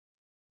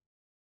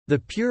The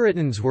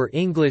Puritans were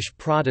English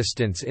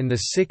Protestants in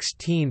the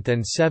 16th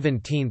and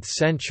 17th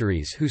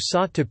centuries who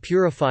sought to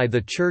purify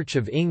the Church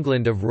of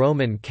England of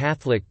Roman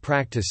Catholic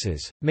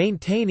practices,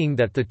 maintaining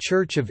that the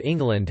Church of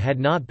England had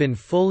not been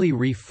fully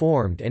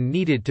reformed and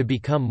needed to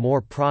become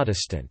more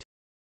Protestant.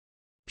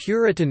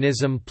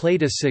 Puritanism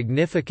played a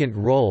significant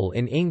role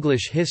in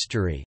English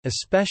history,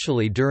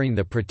 especially during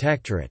the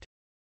Protectorate.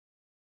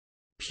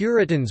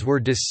 Puritans were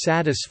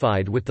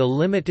dissatisfied with the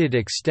limited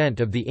extent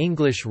of the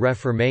English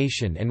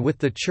Reformation and with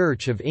the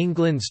Church of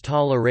England's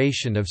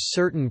toleration of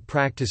certain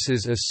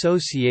practices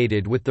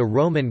associated with the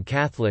Roman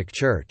Catholic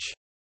Church.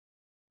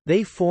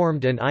 They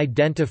formed and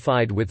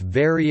identified with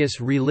various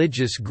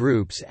religious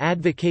groups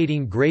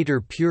advocating greater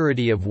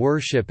purity of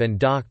worship and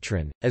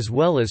doctrine, as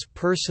well as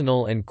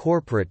personal and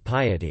corporate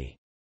piety.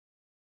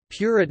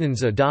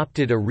 Puritans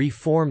adopted a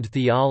Reformed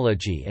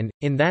theology and,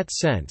 in that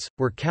sense,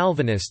 were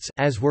Calvinists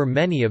as were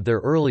many of their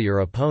earlier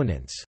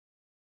opponents.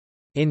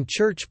 In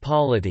church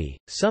polity,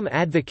 some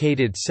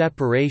advocated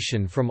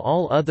separation from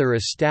all other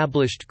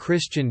established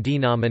Christian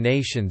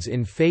denominations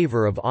in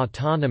favor of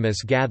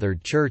autonomous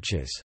gathered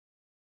churches.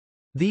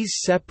 These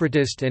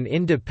separatist and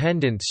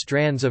independent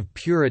strands of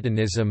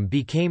Puritanism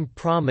became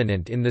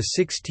prominent in the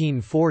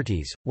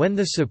 1640s, when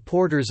the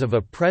supporters of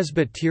a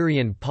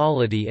Presbyterian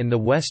polity in the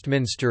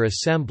Westminster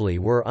Assembly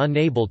were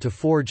unable to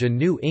forge a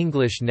new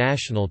English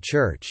national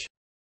church.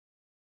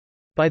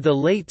 By the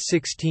late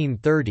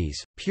 1630s,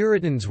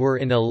 Puritans were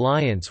in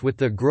alliance with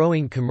the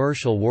growing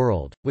commercial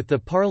world, with the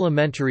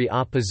parliamentary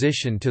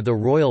opposition to the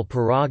royal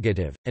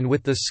prerogative, and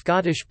with the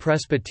Scottish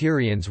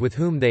Presbyterians with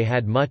whom they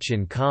had much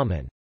in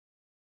common.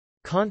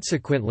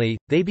 Consequently,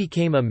 they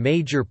became a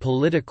major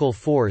political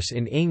force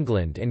in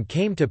England and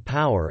came to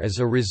power as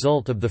a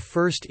result of the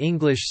First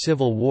English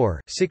Civil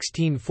War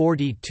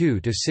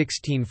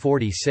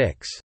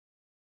 1642–1646.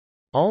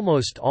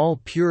 Almost all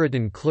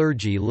Puritan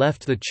clergy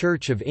left the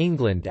Church of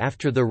England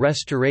after the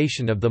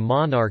restoration of the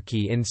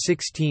monarchy in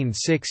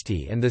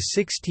 1660 and the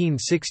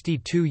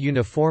 1662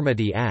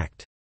 Uniformity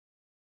Act.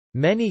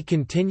 Many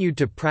continued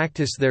to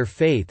practice their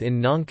faith in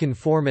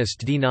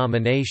nonconformist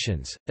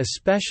denominations,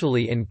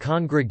 especially in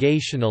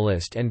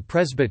Congregationalist and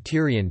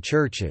Presbyterian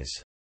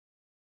churches.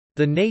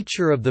 The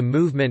nature of the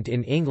movement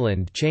in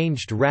England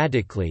changed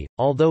radically,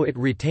 although it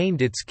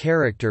retained its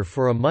character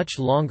for a much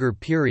longer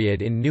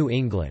period in New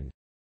England.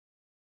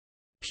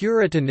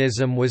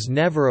 Puritanism was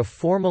never a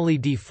formally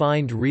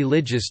defined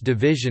religious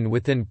division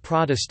within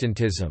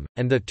Protestantism,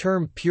 and the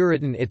term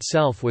Puritan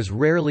itself was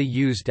rarely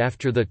used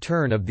after the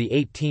turn of the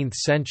 18th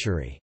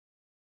century.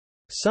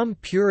 Some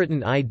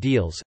Puritan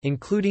ideals,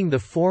 including the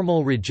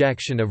formal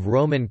rejection of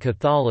Roman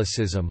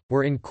Catholicism,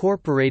 were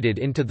incorporated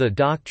into the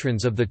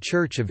doctrines of the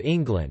Church of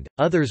England,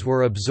 others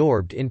were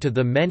absorbed into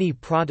the many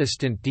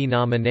Protestant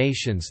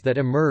denominations that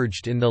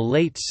emerged in the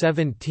late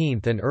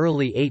 17th and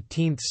early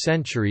 18th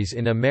centuries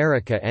in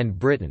America and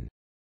Britain.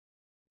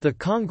 The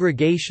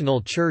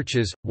Congregational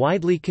churches,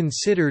 widely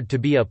considered to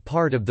be a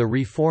part of the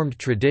Reformed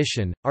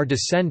tradition, are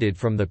descended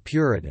from the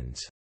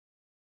Puritans.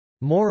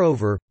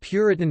 Moreover,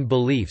 Puritan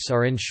beliefs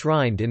are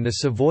enshrined in the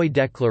Savoy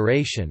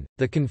Declaration,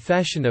 the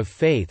confession of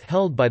faith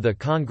held by the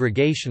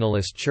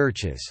Congregationalist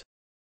churches.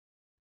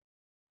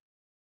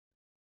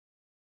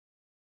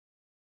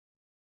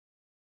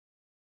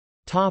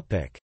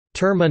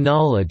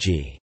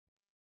 Terminology.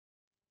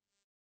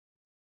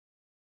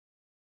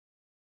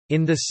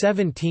 In the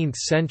 17th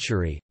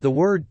century, the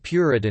word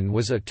Puritan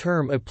was a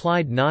term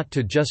applied not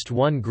to just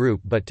one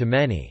group but to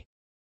many.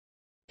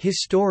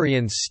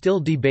 Historians still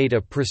debate a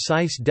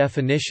precise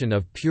definition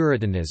of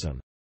Puritanism.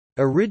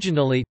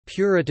 Originally,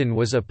 Puritan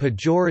was a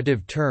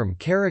pejorative term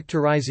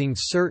characterizing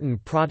certain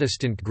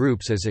Protestant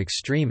groups as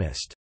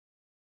extremist.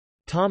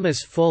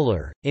 Thomas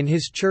Fuller, in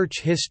his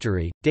Church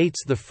History,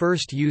 dates the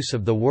first use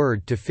of the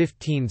word to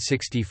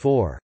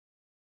 1564.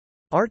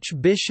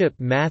 Archbishop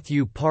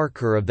Matthew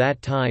Parker of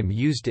that time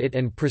used it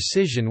and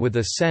precision with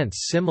a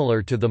sense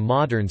similar to the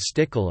modern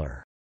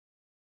stickler.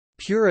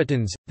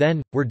 Puritans,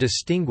 then, were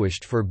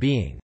distinguished for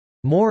being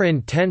more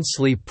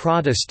intensely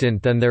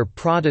Protestant than their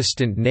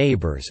Protestant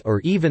neighbours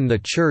or even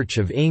the Church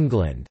of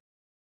England.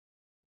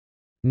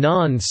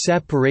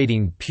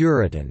 Non-separating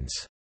Puritans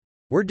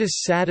were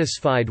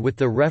dissatisfied with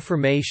the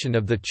reformation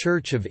of the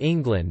Church of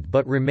England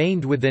but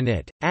remained within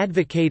it,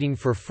 advocating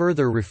for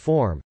further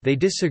reform. They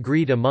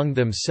disagreed among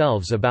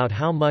themselves about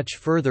how much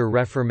further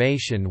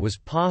reformation was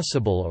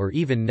possible or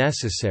even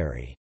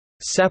necessary.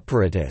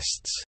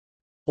 Separatists,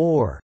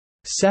 or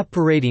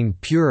separating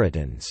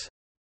Puritans,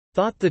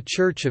 thought the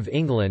Church of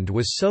England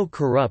was so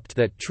corrupt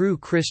that true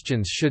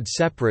Christians should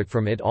separate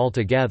from it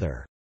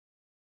altogether.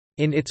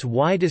 In its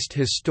widest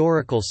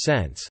historical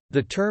sense,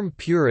 the term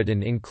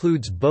Puritan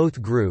includes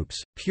both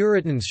groups.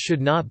 Puritans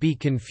should not be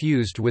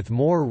confused with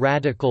more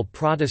radical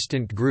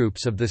Protestant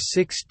groups of the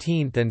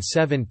 16th and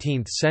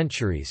 17th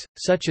centuries,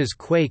 such as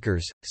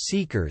Quakers,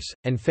 Seekers,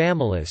 and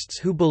Familists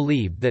who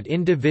believed that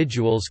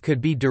individuals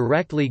could be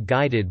directly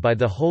guided by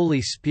the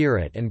Holy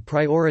Spirit and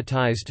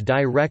prioritized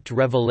direct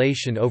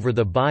revelation over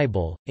the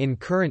Bible. In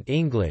current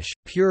English,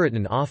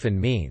 Puritan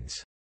often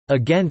means,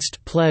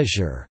 against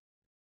pleasure,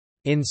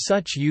 In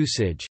such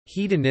usage,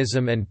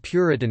 hedonism and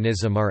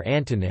Puritanism are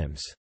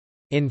antonyms.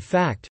 In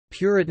fact,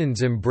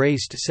 Puritans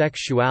embraced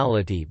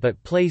sexuality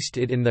but placed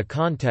it in the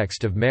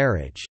context of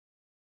marriage.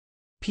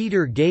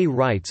 Peter Gay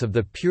writes of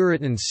the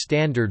Puritans'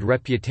 standard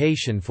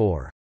reputation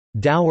for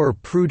 «dour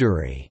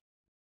prudery»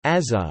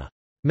 as a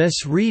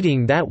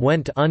 «misreading that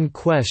went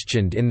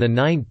unquestioned in the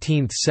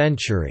 19th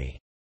century»,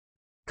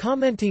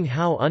 commenting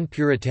how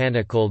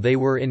unpuritanical they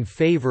were in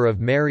favor of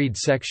married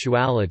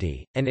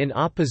sexuality, and in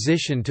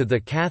opposition to the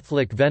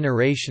Catholic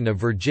veneration of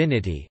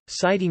virginity,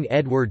 citing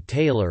Edward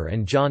Taylor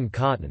and John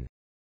Cotton.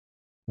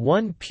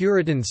 One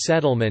Puritan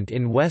settlement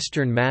in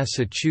western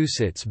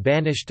Massachusetts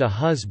banished a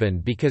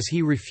husband because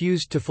he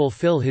refused to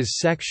fulfill his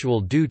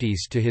sexual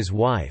duties to his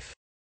wife.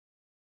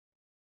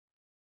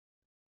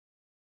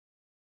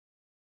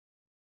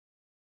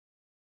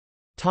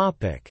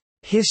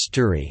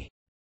 History.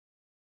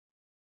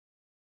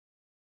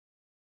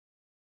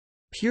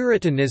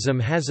 Puritanism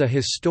has a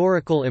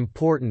historical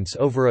importance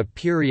over a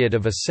period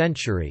of a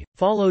century,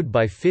 followed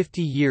by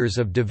 50 years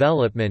of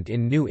development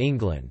in New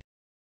England.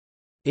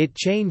 It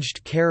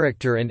changed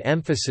character and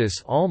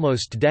emphasis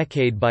almost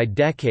decade by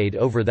decade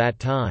over that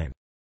time.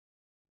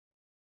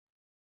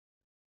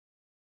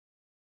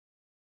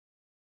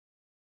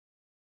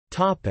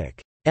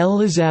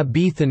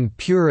 Elizabethan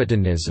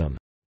Puritanism.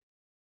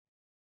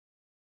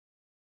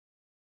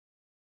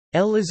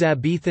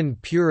 Elizabethan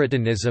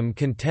Puritanism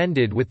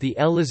contended with the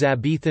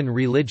Elizabethan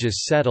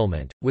religious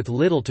settlement, with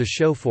little to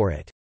show for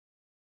it.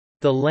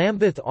 The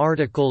Lambeth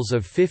Articles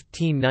of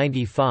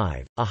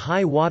 1595, a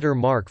high-water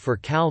mark for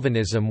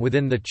Calvinism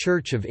within the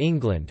Church of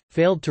England,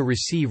 failed to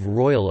receive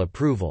royal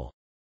approval.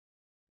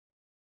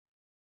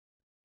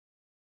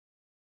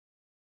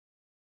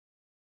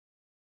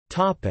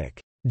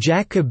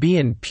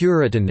 Jacobean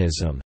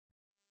Puritanism.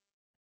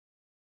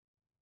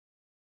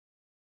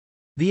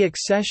 The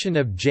accession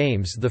of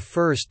James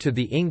I to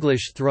the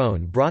English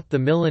throne brought the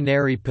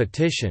Millenary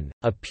Petition,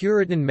 a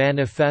Puritan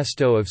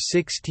manifesto of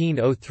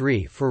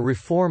 1603 for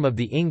reform of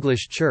the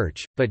English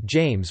Church, but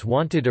James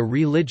wanted a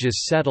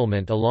religious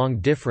settlement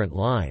along different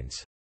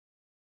lines.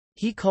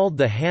 He called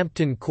the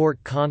Hampton Court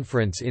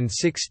Conference in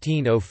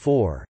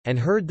 1604, and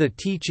heard the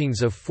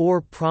teachings of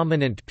 4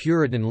 prominent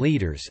Puritan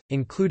leaders,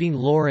 including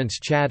Lawrence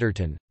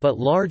Chatterton, but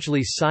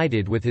largely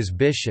sided with his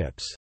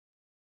bishops.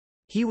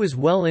 He was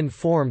well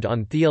informed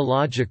on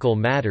theological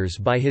matters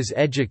by his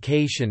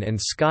education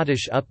and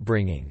Scottish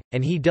upbringing,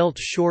 and he dealt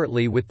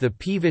shortly with the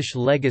peevish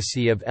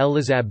legacy of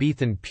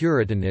Elizabethan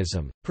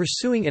Puritanism,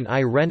 pursuing an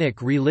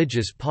Irenic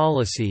religious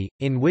policy,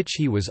 in which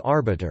he was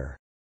arbiter.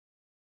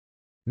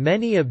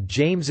 Many of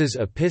James's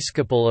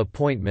episcopal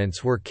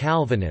appointments were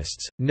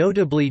Calvinists,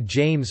 notably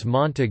James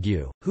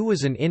Montague, who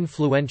was an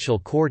influential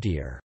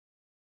courtier.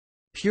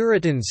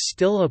 Puritans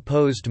still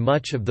opposed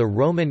much of the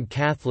Roman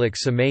Catholic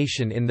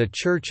summation in the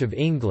Church of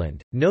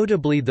England,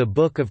 notably the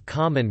Book of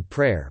Common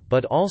Prayer,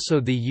 but also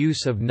the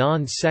use of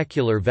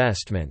non-secular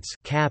vestments,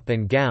 cap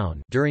and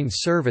gown, during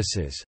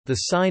services, the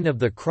sign of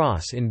the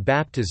cross in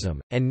baptism,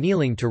 and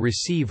kneeling to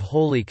receive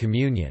Holy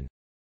Communion.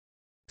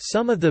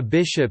 Some of the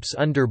bishops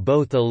under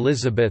both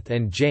Elizabeth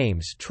and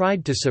James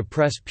tried to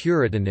suppress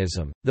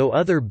Puritanism, though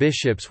other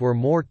bishops were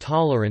more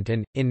tolerant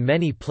and, in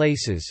many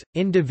places,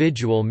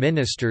 individual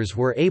ministers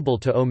were able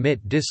to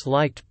omit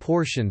disliked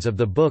portions of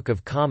the Book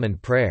of Common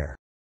Prayer.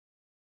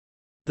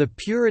 The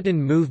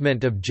Puritan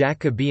movement of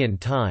Jacobean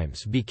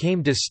times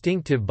became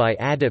distinctive by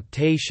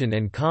adaptation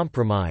and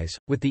compromise,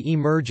 with the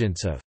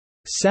emergence of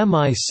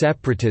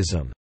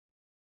semi-separatism,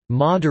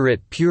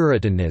 moderate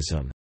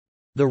Puritanism,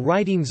 the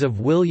writings of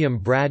William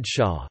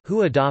Bradshaw,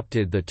 who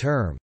adopted the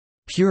term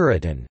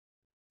Puritan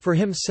for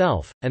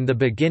himself, and the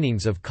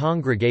beginnings of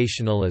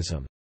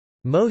Congregationalism.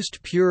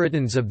 Most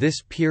Puritans of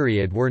this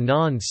period were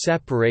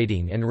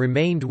non-separating and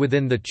remained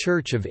within the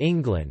Church of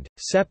England.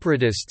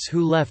 Separatists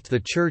who left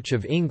the Church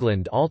of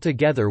England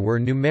altogether were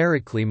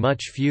numerically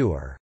much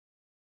fewer.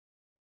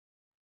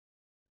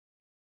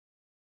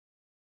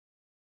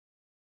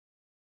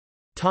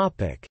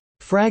 Topic: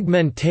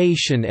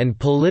 Fragmentation and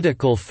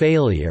political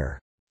failure.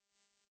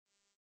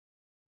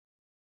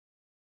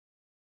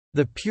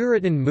 The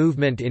Puritan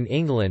movement in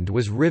England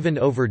was riven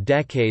over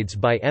decades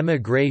by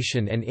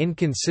emigration and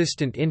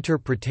inconsistent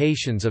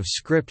interpretations of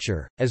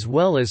Scripture, as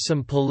well as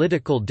some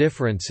political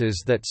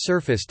differences that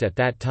surfaced at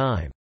that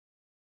time.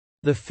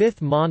 The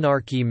Fifth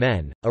Monarchy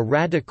men, a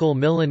radical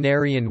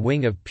millenarian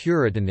wing of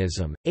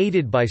Puritanism,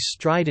 aided by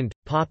strident,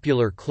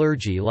 popular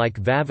clergy like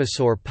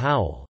Vavasor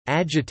Powell,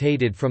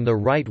 agitated from the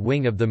right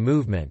wing of the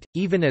movement,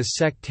 even as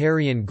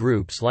sectarian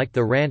groups like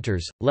the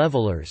Ranters,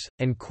 Levellers,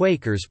 and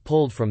Quakers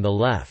pulled from the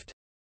left.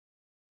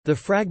 The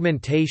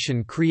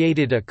fragmentation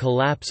created a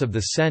collapse of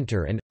the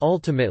center and,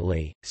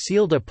 ultimately,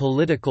 sealed a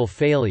political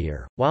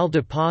failure, while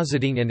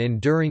depositing an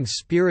enduring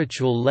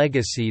spiritual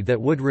legacy that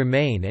would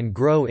remain and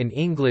grow in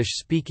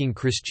English-speaking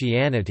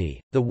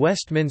Christianity. The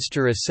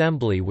Westminster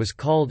Assembly was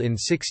called in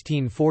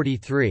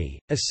 1643,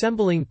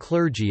 assembling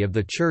clergy of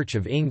the Church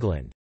of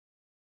England.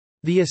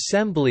 The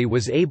Assembly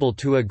was able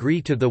to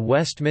agree to the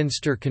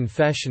Westminster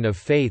Confession of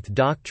Faith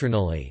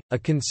doctrinally, a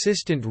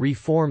consistent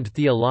Reformed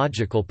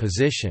theological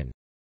position.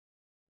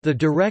 The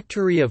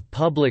Directory of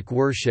Public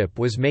Worship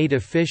was made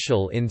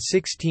official in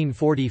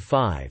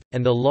 1645,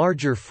 and the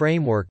larger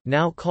framework,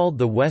 now called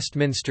the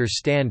Westminster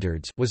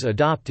Standards, was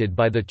adopted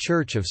by the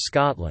Church of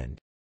Scotland.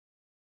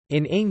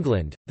 In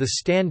England, the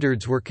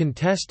standards were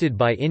contested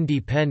by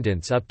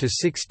independents up to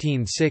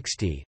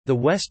 1660. The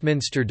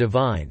Westminster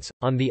Divines,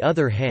 on the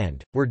other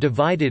hand, were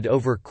divided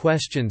over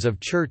questions of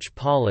church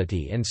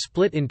polity and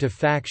split into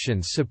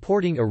factions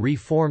supporting a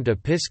reformed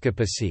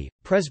episcopacy,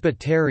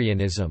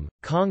 Presbyterianism,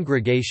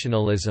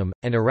 Congregationalism,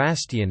 and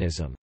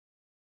Erastianism.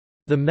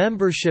 The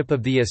membership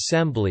of the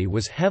Assembly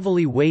was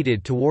heavily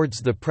weighted towards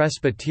the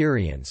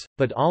Presbyterians,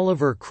 but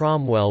Oliver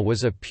Cromwell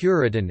was a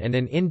Puritan and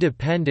an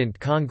independent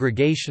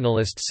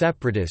Congregationalist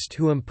separatist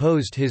who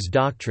imposed his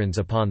doctrines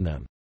upon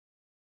them.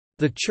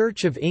 The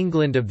Church of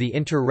England of the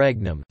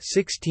Interregnum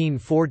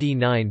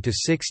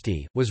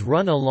 (1649–60) was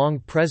run along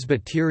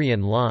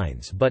Presbyterian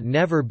lines but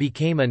never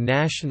became a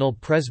national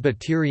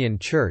Presbyterian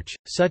church,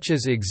 such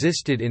as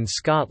existed in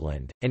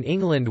Scotland, and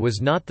England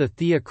was not the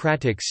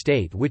theocratic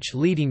state which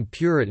leading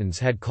Puritans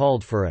had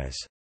called for as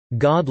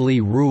godly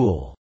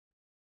rule.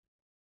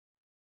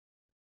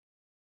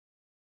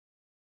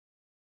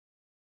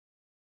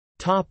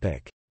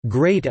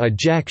 Great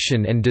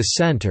Ejection and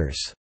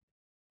Dissenters.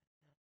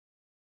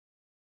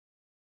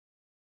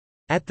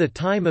 At the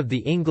time of the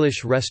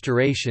English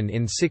Restoration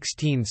in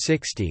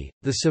 1660,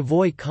 the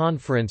Savoy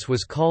Conference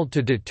was called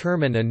to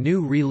determine a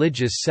new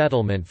religious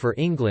settlement for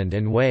England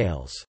and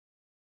Wales.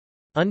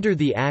 Under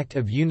the Act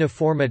of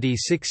Uniformity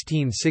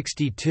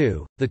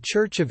 1662, the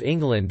Church of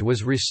England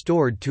was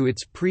restored to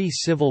its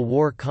pre-Civil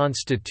War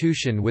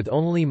constitution with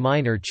only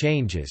minor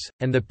changes,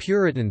 and the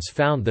Puritans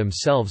found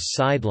themselves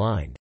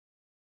sidelined.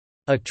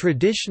 A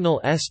traditional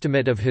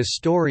estimate of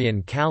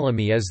historian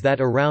Calamy is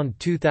that around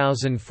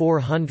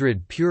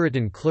 2,400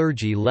 Puritan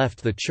clergy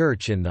left the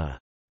Church in the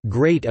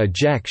Great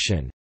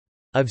Ejection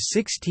of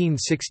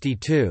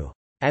 1662.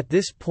 At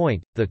this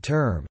point, the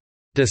term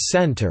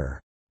 «dissenter»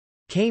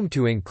 came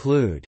to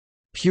include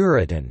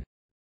 «Puritan»,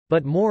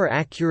 but more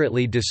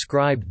accurately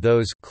described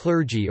those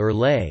clergy or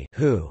lay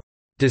who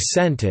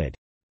 «dissented»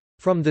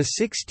 from the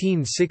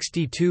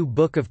 1662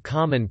 Book of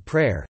Common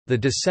Prayer. The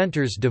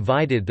Dissenters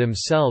divided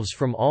themselves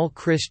from all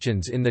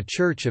Christians in the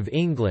Church of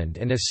England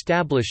and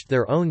established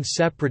their own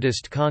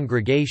separatist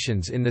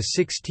congregations in the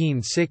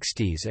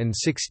 1660s and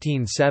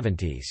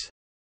 1670s.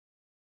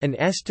 An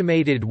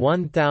estimated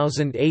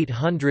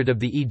 1,800 of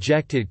the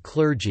ejected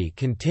clergy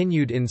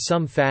continued in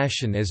some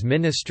fashion as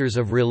ministers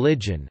of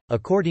religion,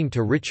 according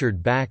to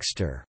Richard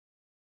Baxter.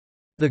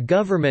 The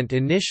government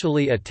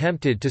initially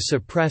attempted to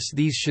suppress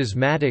these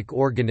schismatic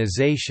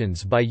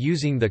organizations by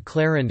using the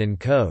Clarendon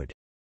Code.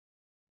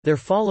 There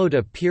followed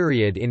a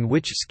period in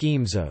which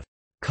schemes of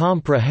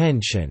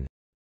 «comprehension»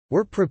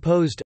 were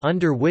proposed,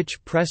 under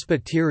which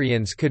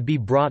Presbyterians could be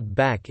brought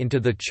back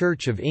into the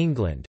Church of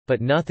England, but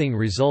nothing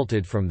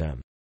resulted from them.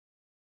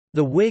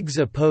 The Whigs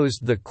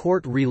opposed the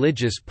court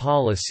religious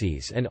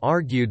policies and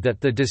argued that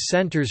the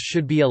dissenters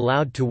should be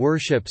allowed to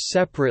worship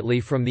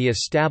separately from the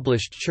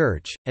established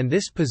church, and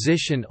this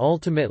position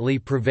ultimately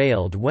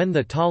prevailed when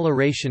the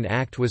Toleration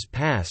Act was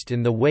passed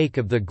in the wake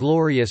of the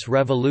Glorious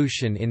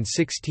Revolution in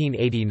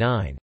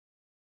 1689.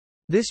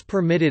 This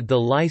permitted the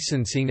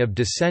licensing of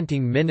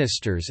dissenting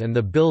ministers and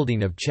the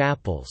building of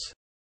chapels.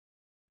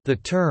 The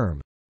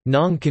term,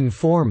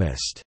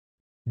 nonconformist,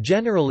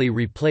 generally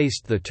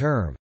replaced the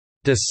term,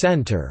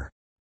 dissenter,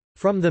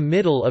 from the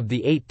middle of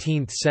the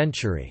 18th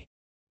century.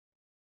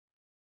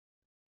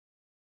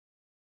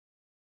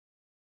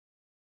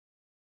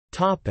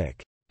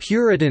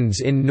 Puritans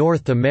in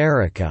North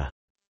America.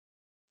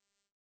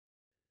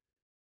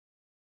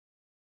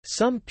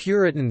 Some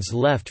Puritans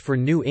left for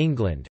New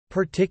England,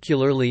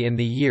 particularly in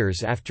the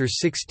years after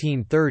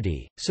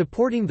 1630,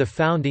 supporting the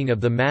founding of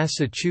the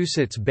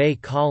Massachusetts Bay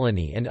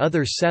Colony and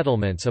other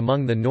settlements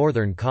among the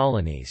northern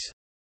colonies.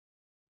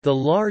 The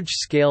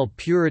large-scale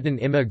Puritan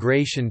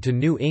immigration to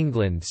New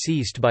England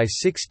ceased by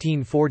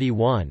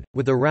 1641,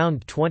 with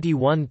around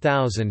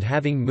 21,000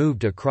 having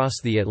moved across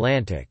the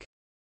Atlantic.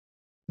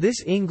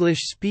 This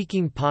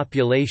English-speaking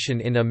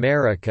population in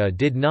America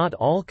did not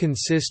all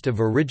consist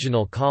of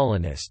original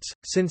colonists,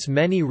 since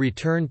many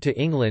returned to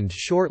England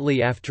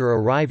shortly after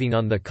arriving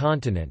on the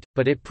continent,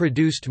 but it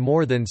produced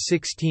more than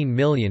 16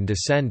 million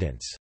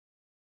descendants.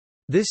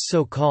 This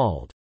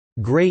so-called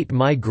Great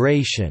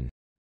Migration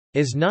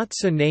is not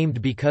so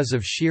named because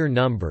of sheer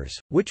numbers,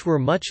 which were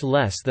much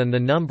less than the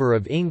number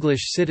of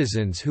English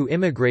citizens who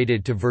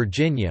immigrated to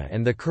Virginia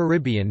and the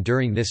Caribbean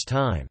during this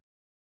time.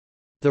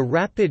 The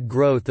rapid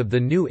growth of the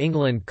New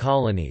England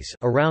colonies,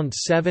 around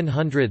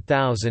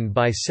 700,000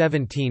 by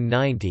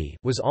 1790,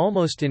 was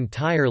almost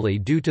entirely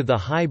due to the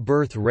high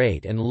birth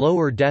rate and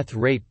lower death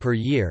rate per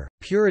year.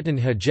 Puritan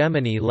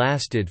hegemony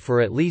lasted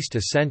for at least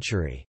a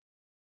century.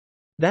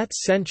 That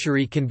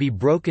century can be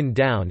broken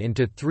down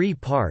into three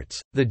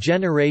parts: the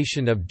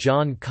generation of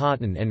John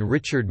Cotton and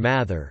Richard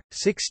Mather,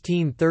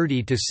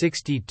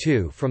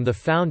 1630–62, from the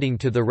founding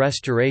to the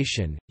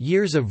Restoration,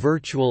 years of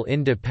virtual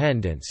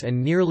independence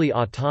and nearly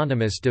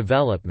autonomous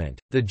development;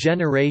 the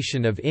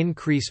generation of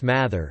Increase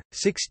Mather,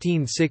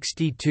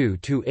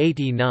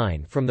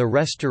 1662–89, from the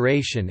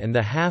Restoration and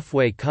the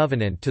Halfway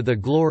Covenant to the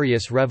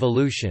Glorious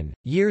Revolution,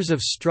 years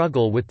of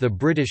struggle with the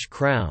British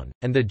Crown;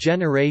 and the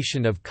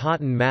generation of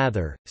Cotton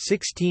Mather,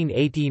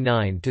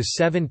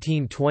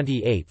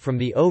 1689–1728, from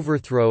the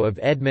overthrow of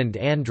Edmund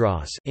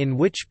Andros, in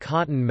which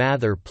Cotton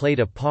Mather played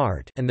a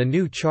part, and the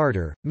new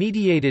charter,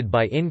 mediated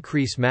by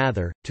Increase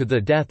Mather, to the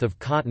death of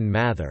Cotton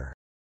Mather.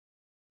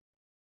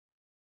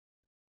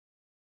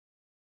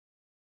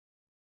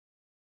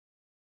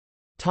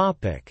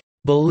 Topic: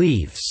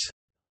 Beliefs.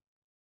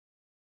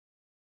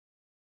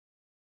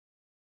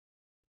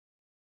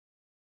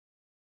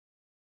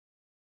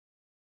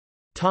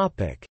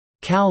 Topic: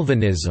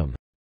 Calvinism.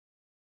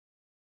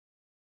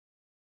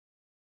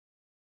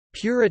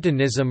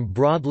 Puritanism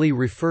broadly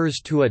refers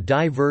to a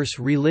diverse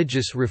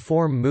religious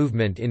reform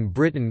movement in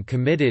Britain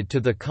committed to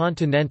the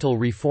continental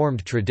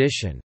Reformed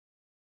tradition.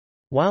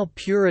 While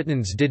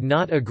Puritans did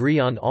not agree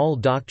on all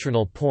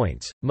doctrinal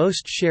points,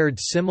 most shared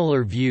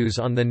similar views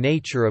on the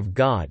nature of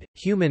God,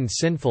 human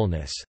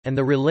sinfulness, and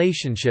the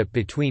relationship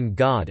between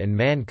God and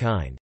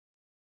mankind.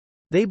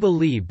 They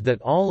believed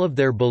that all of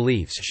their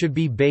beliefs should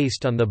be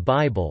based on the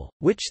Bible,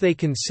 which they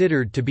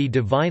considered to be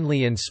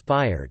divinely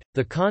inspired.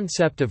 The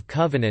concept of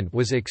covenant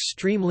was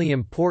extremely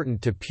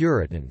important to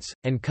Puritans,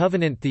 and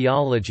covenant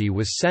theology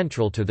was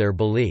central to their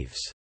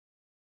beliefs.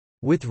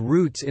 With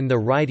roots in the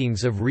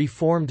writings of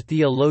Reformed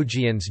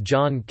theologians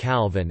John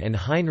Calvin and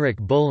Heinrich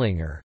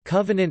Bullinger,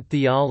 covenant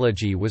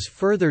theology was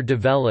further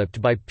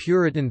developed by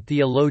Puritan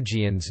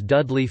theologians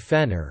Dudley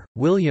Fenner,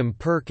 William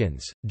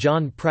Perkins,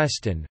 John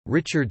Preston,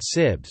 Richard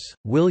Sibbes,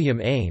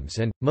 William Ames,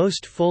 and,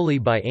 most fully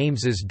by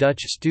Ames's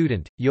Dutch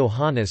student,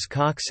 Johannes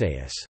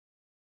Coxaeus.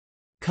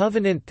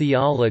 Covenant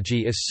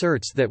theology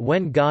asserts that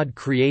when God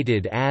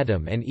created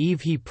Adam and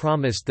Eve he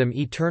promised them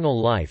eternal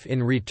life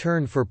in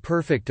return for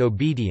perfect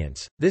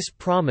obedience. This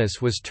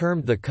promise was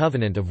termed the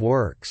covenant of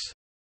works.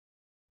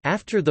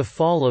 After the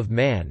fall of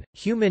man,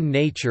 human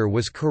nature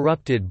was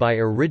corrupted by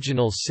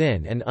original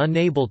sin and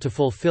unable to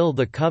fulfill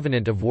the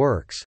covenant of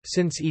works,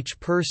 since each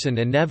person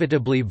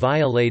inevitably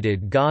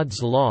violated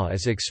God's law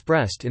as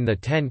expressed in the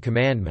Ten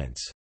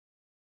Commandments.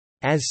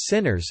 As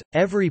sinners,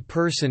 every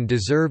person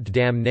deserved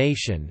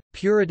damnation.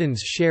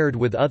 Puritans shared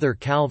with other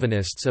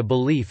Calvinists a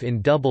belief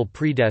in double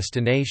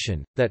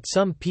predestination, that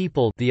some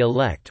people, the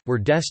elect, were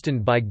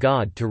destined by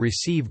God to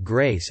receive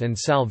grace and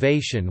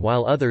salvation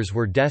while others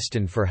were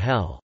destined for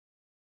hell.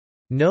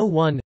 No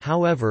one,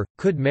 however,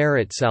 could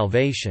merit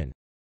salvation.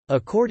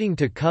 According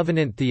to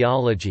covenant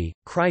theology,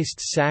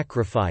 Christ's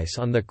sacrifice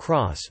on the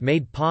cross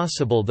made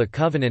possible the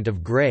covenant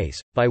of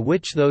grace, by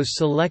which those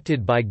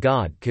selected by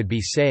God could be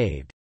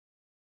saved.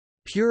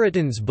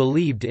 Puritans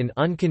believed in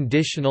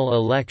unconditional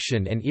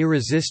election and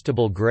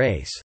irresistible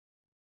grace.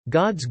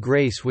 God's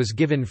grace was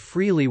given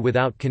freely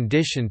without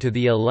condition to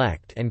the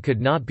elect and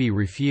could not be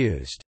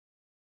refused.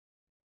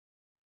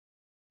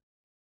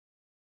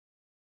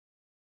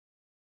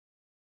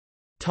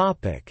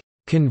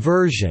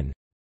 Conversion.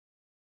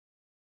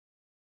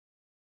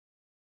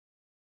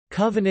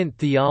 Covenant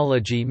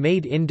theology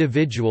made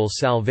individual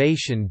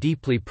salvation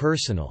deeply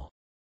personal.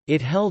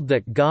 It held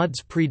that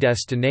God's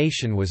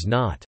predestination was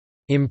not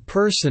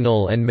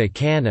impersonal and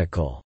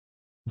mechanical,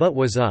 but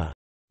was a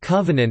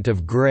covenant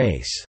of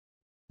grace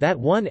that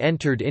one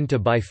entered into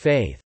by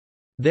faith.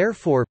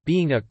 Therefore,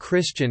 being a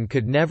Christian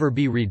could never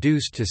be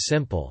reduced to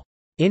simple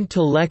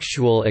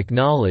intellectual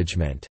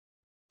acknowledgement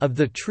of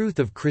the truth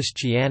of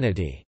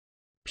Christianity.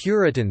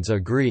 Puritans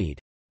agreed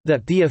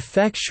that the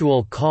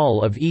effectual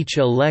call of each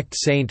elect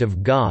saint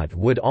of God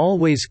would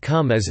always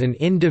come as an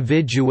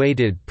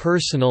individuated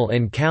personal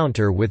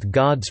encounter with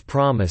God's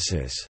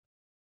promises.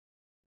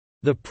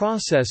 The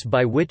process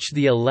by which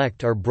the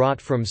elect are brought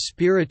from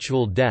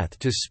spiritual death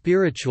to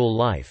spiritual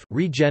life,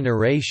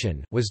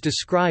 regeneration, was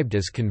described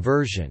as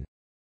conversion.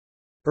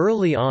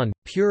 Early on,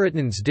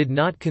 Puritans did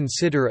not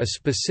consider a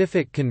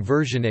specific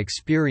conversion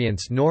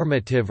experience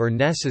normative or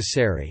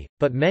necessary,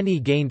 but many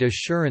gained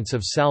assurance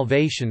of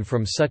salvation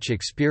from such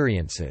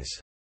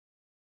experiences.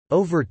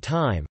 Over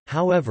time,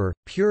 however,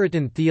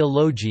 Puritan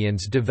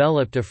theologians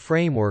developed a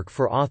framework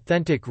for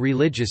authentic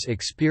religious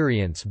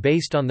experience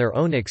based on their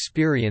own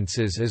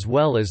experiences as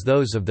well as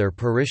those of their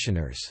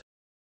parishioners.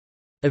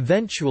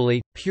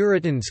 Eventually,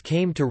 Puritans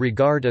came to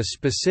regard a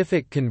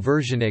specific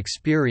conversion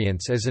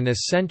experience as an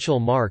essential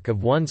mark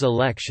of one's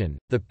election.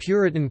 The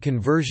Puritan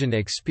conversion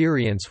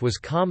experience was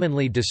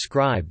commonly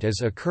described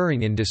as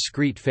occurring in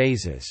discrete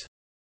phases.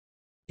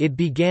 It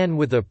began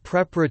with a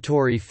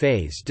preparatory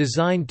phase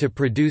designed to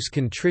produce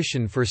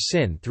contrition for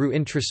sin through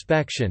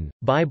introspection,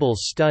 Bible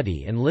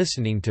study and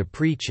listening to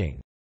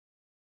preaching.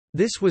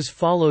 This was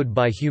followed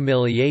by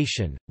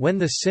humiliation, when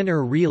the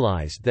sinner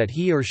realized that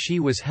he or she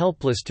was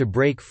helpless to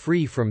break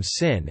free from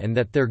sin and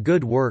that their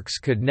good works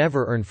could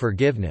never earn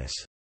forgiveness.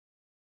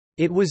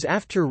 It was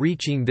after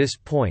reaching this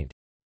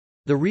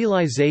point—the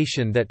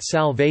realization that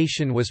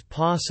salvation was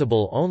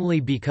possible only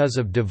because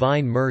of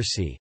divine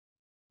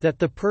mercy—that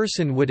the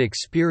person would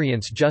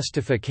experience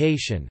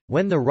justification,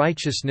 when the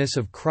righteousness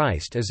of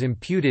Christ is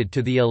imputed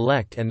to the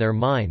elect and their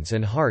minds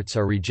and hearts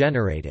are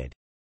regenerated.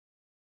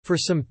 For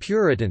some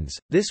Puritans,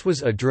 this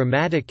was a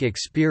dramatic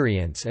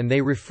experience and they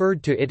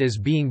referred to it as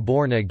being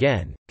born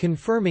again,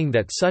 confirming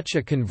that such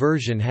a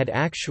conversion had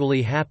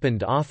actually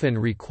happened often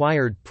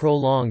required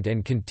prolonged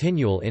and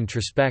continual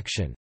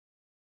introspection.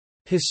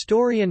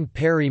 Historian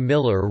Perry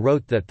Miller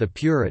wrote that the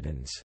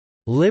Puritans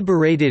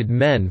liberated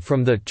men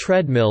from the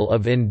treadmill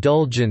of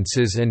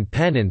indulgences and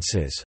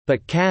penances,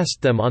 but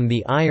cast them on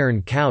the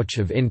iron couch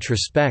of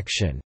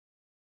introspection.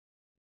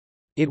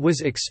 It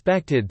was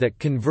expected that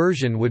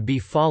conversion would be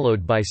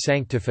followed by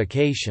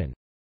sanctification.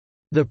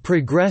 The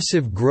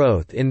progressive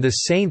growth in the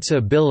saint's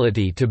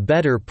ability to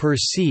better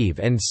perceive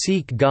and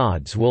seek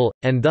God's will,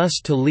 and thus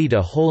to lead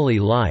a holy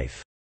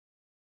life.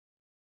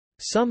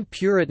 Some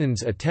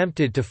Puritans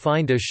attempted to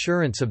find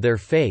assurance of their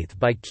faith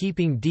by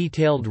keeping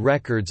detailed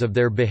records of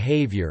their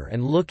behavior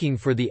and looking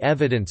for the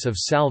evidence of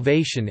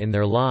salvation in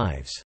their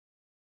lives.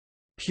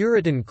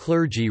 Puritan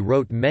clergy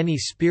wrote many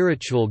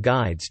spiritual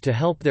guides to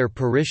help their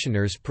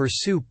parishioners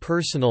pursue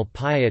personal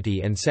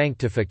piety and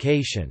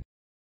sanctification.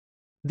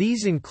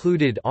 These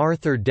included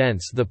Arthur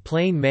Dent's The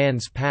Plain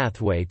Man's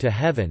Pathway to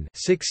Heaven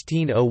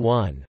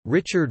 1601,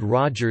 Richard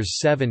Rogers'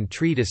 7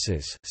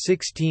 Treatises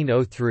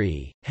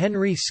 1603,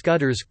 Henry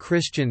Scudder's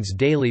Christian's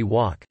Daily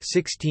Walk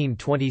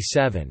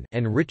 1627,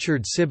 and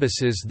Richard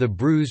Sibbes's The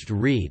Bruised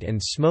Reed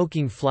and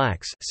Smoking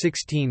Flax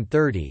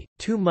 1630.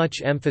 Too much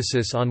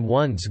emphasis on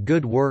one's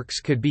good works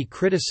could be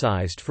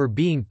criticized for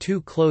being too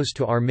close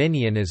to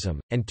Arminianism,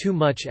 and too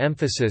much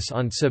emphasis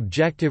on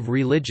subjective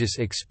religious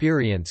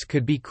experience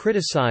could be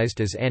criticized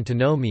as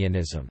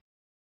antinomianism.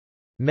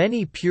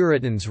 Many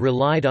Puritans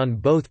relied on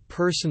both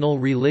personal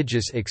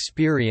religious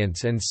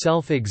experience and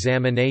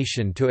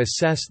self-examination to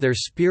assess their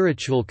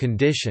spiritual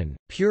condition.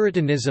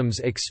 Puritanism's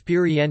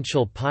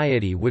experiential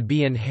piety would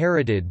be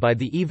inherited by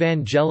the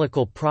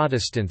evangelical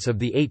Protestants of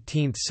the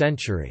 18th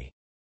century.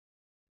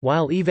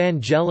 While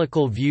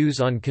evangelical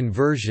views on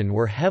conversion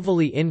were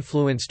heavily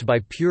influenced by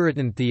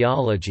Puritan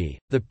theology,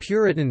 the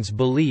Puritans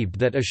believed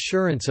that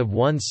assurance of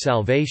one's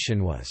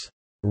salvation was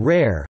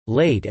rare,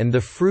 late and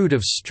the fruit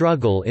of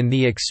struggle in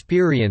the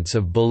experience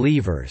of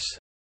believers,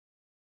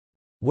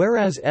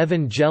 whereas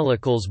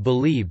evangelicals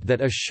believed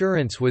that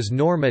assurance was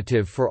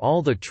normative for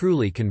all the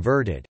truly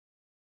converted.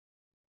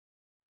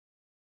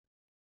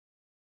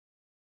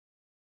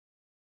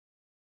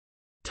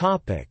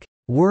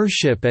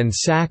 Worship and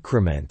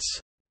sacraments.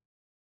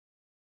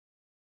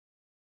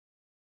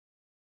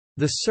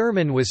 The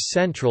sermon was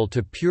central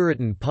to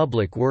Puritan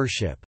public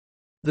worship.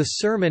 The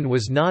sermon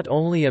was not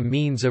only a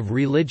means of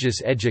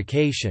religious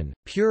education,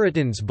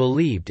 Puritans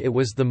believed it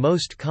was the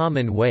most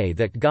common way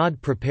that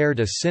God prepared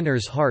a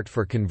sinner's heart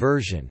for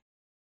conversion.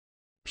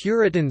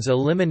 Puritans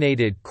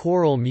eliminated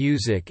choral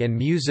music and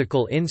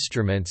musical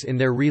instruments in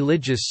their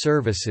religious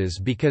services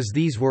because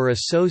these were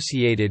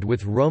associated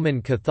with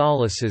Roman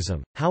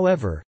Catholicism,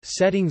 however,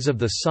 settings of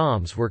the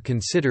Psalms were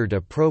considered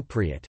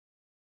appropriate.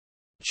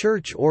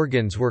 Church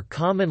organs were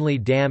commonly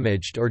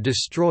damaged or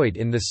destroyed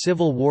in the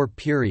Civil War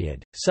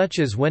period, such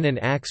as when an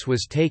axe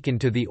was taken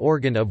to the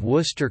organ of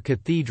Worcester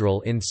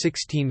Cathedral in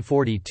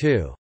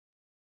 1642.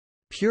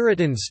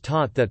 Puritans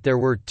taught that there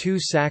were two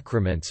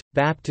sacraments,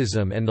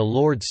 baptism and the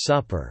Lord's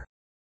Supper.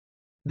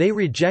 They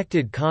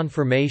rejected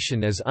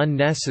confirmation as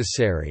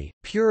unnecessary.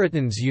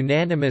 Puritans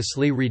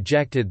unanimously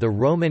rejected the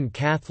Roman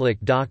Catholic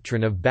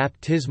doctrine of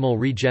baptismal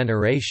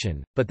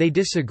regeneration, but they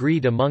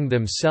disagreed among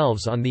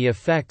themselves on the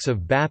effects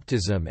of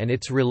baptism and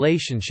its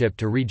relationship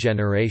to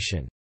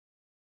regeneration.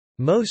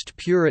 Most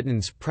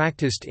Puritans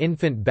practiced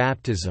infant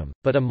baptism,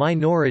 but a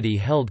minority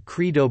held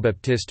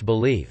credobaptist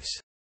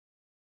beliefs.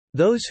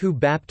 Those who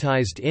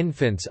baptized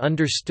infants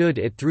understood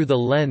it through the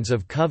lens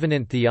of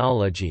covenant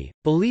theology,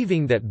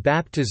 believing that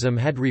baptism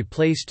had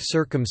replaced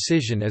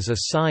circumcision as a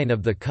sign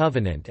of the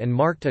covenant and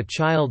marked a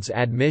child's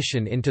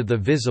admission into the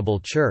visible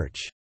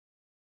church.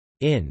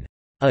 In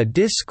A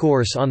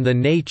Discourse on the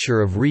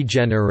Nature of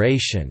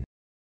Regeneration,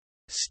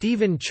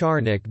 Stephen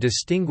Charnock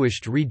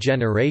distinguished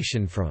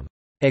regeneration from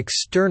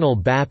external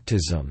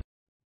baptism,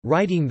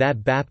 writing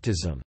that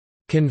baptism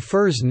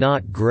confers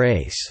not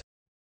grace,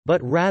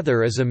 but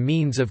rather as a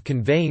means of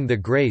conveying the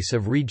grace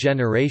of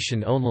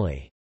regeneration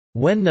only,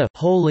 when the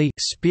Holy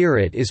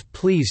Spirit is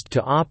pleased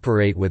to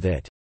operate with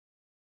it.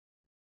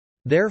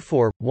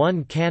 Therefore,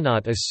 one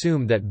cannot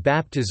assume that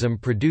baptism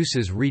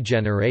produces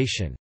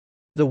regeneration.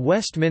 The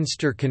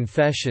Westminster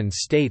Confession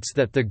states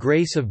that the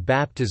grace of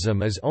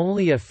baptism is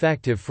only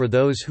effective for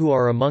those who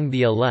are among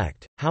the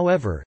elect,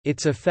 however,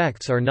 its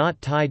effects are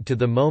not tied to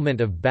the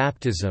moment of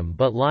baptism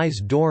but lies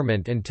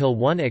dormant until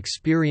one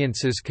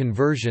experiences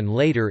conversion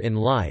later in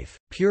life.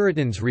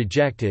 Puritans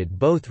rejected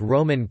both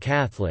Roman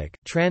Catholic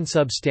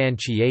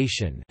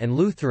transubstantiation and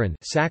Lutheran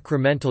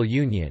sacramental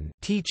union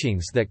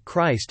teachings that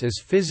Christ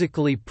is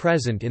physically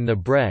present in the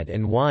bread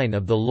and wine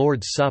of the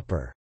Lord's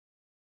Supper.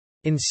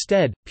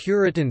 Instead,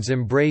 Puritans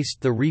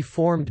embraced the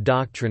Reformed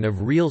doctrine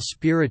of real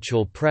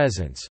spiritual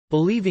presence,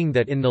 believing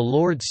that in the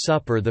Lord's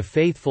Supper the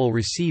faithful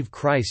receive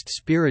Christ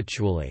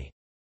spiritually.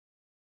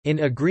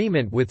 In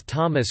agreement with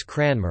Thomas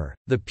Cranmer,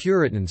 the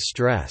Puritans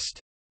stressed,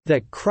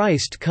 "that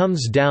Christ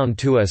comes down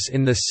to us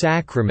in the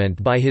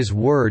sacrament by his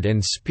word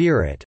and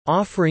spirit,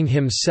 offering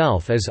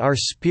himself as our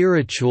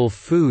spiritual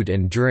food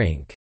and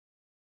drink."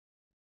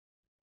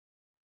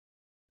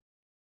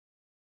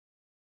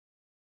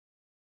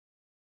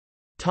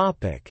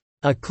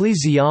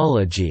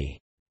 Ecclesiology.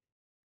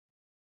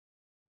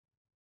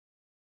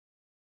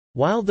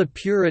 While the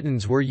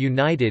Puritans were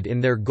united in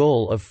their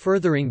goal of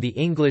furthering the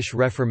English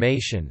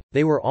Reformation,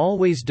 they were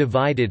always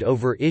divided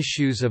over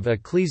issues of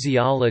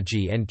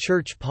ecclesiology and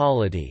church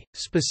polity,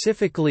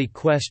 specifically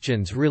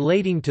questions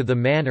relating to the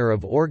manner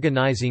of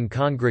organizing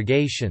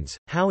congregations,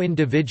 how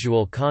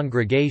individual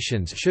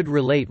congregations should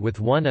relate with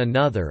one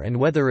another, and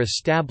whether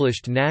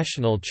established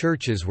national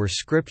churches were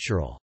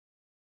scriptural.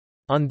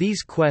 On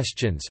these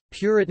questions,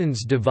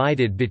 Puritans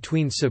divided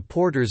between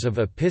supporters of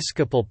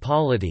episcopal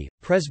polity,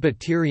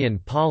 Presbyterian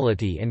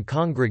polity and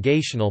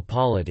congregational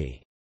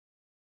polity.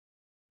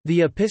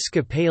 The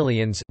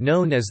Episcopalians,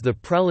 known as the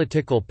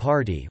Prelatical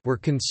Party, were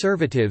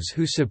conservatives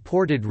who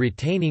supported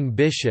retaining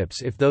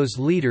bishops if those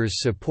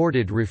leaders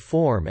supported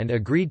reform and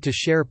agreed to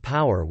share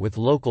power with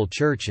local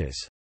churches.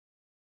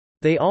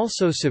 They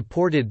also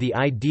supported the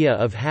idea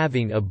of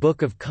having a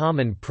Book of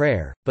Common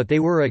Prayer, but they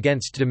were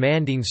against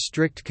demanding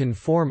strict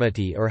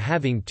conformity or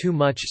having too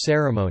much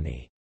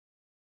ceremony.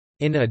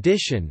 In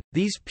addition,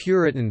 these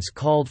Puritans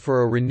called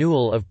for a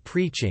renewal of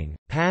preaching,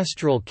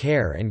 pastoral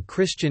care and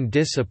Christian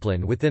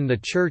discipline within the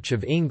Church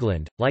of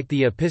England. Like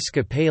the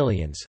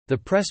Episcopalians, the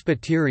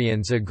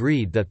Presbyterians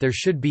agreed that there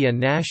should be a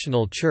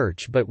national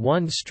church, but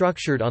one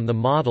structured on the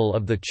model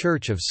of the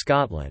Church of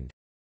Scotland.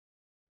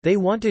 They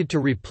wanted to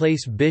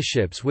replace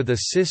bishops with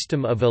a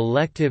system of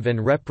elective and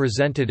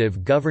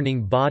representative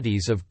governing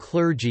bodies of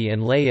clergy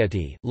and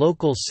laity,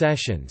 local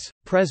sessions,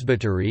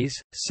 presbyteries,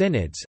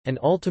 synods, and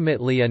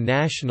ultimately a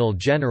national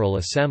General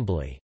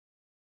Assembly.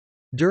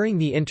 During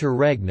the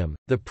interregnum,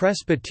 the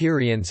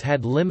Presbyterians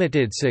had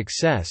limited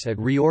success at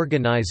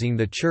reorganizing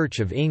the Church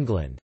of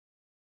England.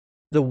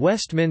 The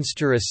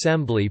Westminster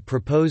Assembly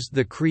proposed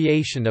the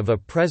creation of a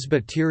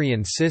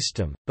Presbyterian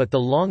system, but the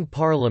Long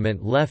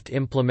Parliament left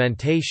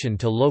implementation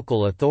to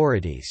local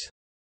authorities.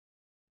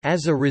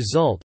 As a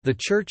result, the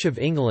Church of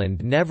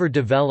England never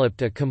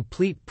developed a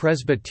complete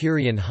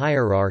Presbyterian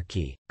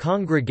hierarchy.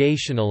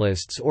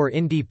 Congregationalists or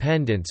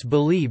independents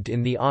believed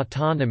in the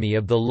autonomy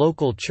of the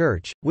local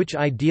church, which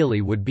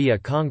ideally would be a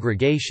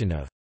congregation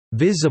of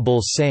visible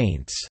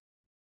saints,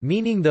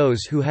 meaning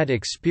those who had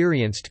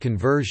experienced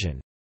conversion.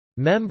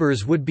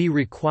 Members would be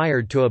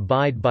required to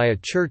abide by a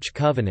church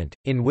covenant,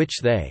 in which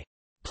they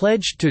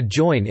pledged to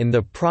join in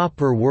the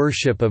proper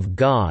worship of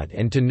God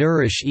and to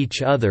nourish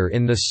each other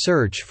in the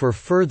search for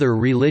further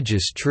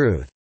religious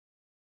truth.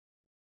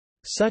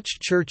 Such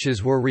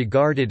churches were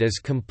regarded as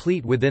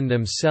complete within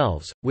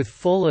themselves, with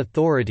full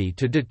authority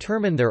to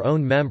determine their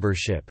own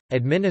membership,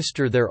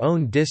 administer their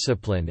own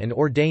discipline and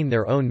ordain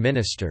their own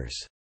ministers.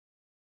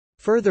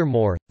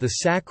 Furthermore, the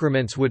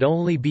sacraments would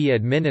only be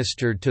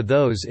administered to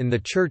those in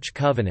the Church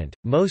Covenant.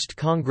 Most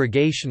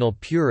Congregational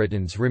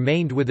Puritans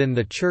remained within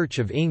the Church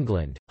of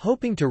England,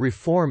 hoping to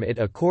reform it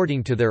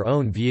according to their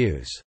own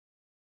views.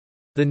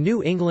 The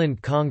New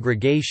England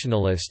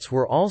Congregationalists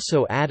were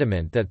also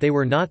adamant that they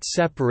were not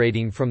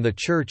separating from the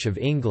Church of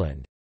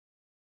England.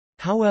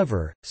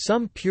 However,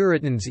 some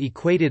Puritans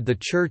equated the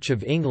Church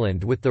of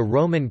England with the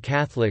Roman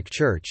Catholic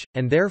Church,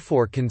 and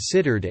therefore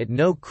considered it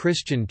no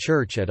Christian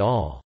church at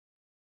all.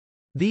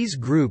 These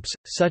groups,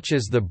 such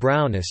as the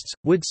Brownists,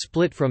 would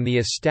split from the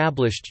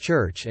established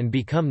church and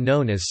become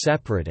known as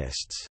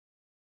separatists.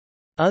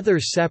 Other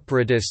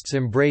separatists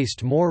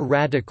embraced more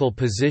radical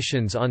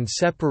positions on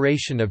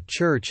separation of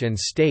church and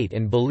state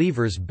and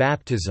believers'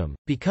 baptism,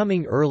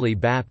 becoming early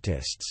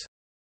Baptists.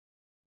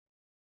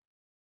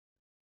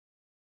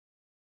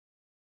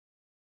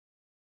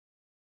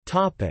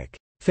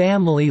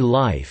 Family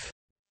life.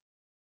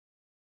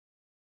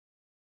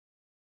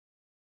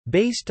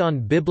 Based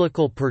on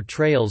biblical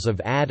portrayals of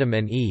Adam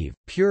and Eve,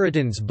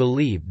 Puritans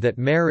believed that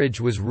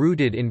marriage was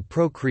rooted in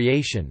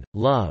procreation,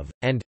 love,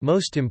 and,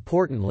 most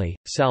importantly,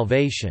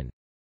 salvation.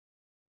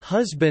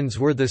 Husbands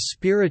were the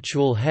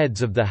spiritual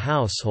heads of the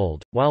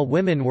household, while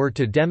women were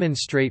to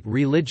demonstrate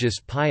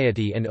religious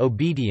piety and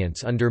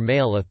obedience under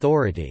male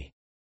authority.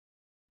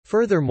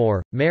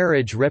 Furthermore,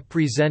 marriage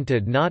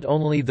represented not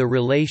only the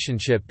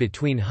relationship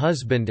between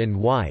husband and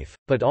wife,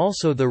 but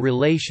also the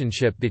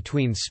relationship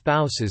between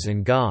spouses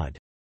and God.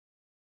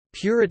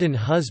 Puritan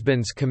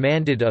husbands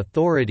commanded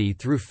authority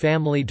through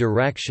family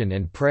direction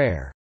and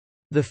prayer.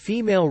 The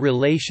female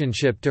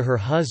relationship to her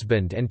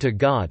husband and to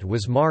God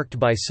was marked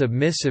by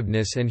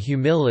submissiveness and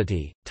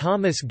humility.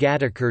 Thomas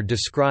Gattaker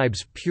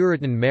describes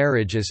Puritan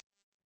marriage as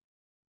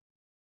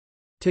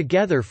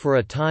together for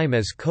a time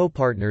as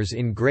copartners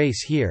in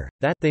grace here,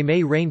 that they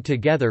may reign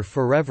together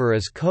forever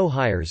as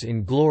co-heirs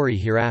in glory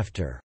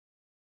hereafter.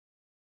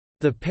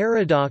 The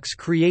paradox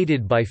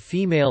created by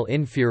female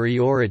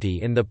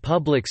inferiority in the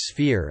public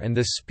sphere and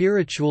the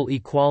spiritual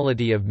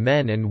equality of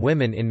men and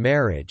women in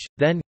marriage,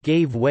 then,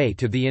 gave way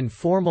to the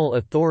informal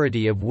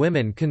authority of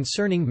women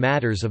concerning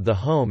matters of the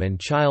home and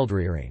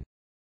childrearing.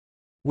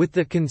 With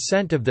the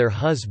consent of their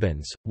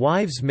husbands,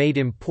 wives made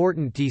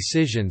important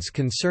decisions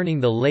concerning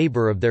the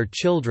labor of their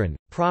children,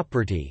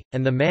 property,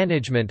 and the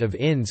management of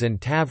inns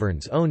and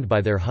taverns owned by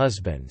their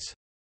husbands.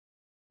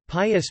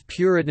 Pious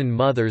Puritan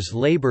mothers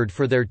labored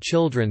for their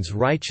children's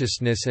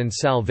righteousness and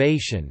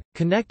salvation,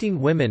 connecting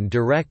women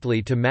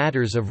directly to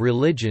matters of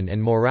religion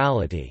and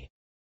morality.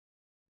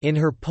 In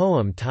her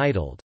poem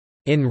titled,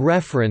 "In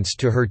Reference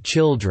to Her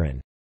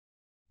Children,"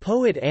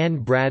 poet Anne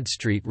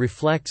Bradstreet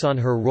reflects on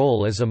her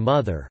role as a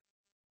mother.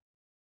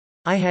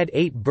 "I had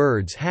 8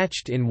 birds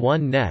hatched in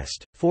one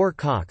nest, 4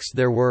 cocks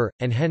there were,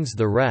 and hens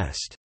the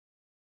rest.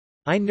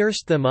 I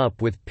nursed them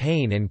up with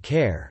pain and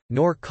care,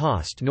 nor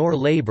cost nor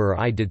labor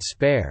I did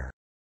spare."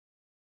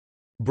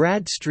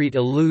 Bradstreet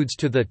alludes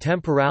to the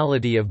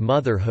temporality of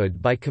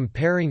motherhood by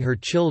comparing her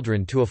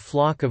children to a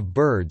flock of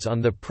birds on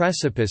the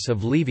precipice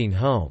of leaving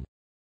home.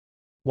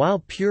 While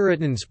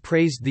Puritans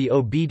praised the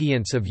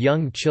obedience of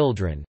young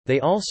children, they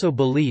also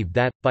believed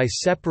that, by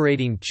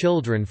separating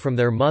children from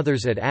their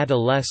mothers at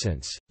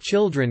adolescence,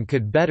 children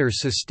could better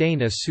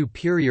sustain a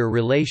superior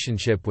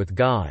relationship with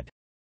God.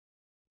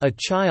 A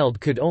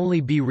child could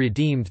only be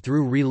redeemed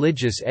through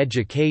religious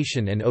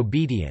education and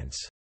obedience.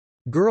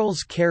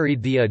 Girls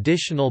carried the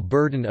additional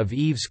burden of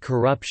Eve's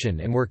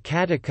corruption and were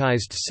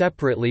catechized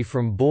separately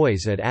from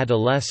boys at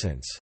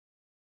adolescence.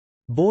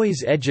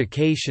 Boys'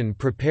 education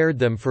prepared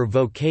them for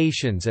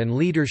vocations and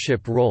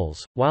leadership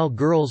roles, while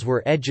girls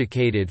were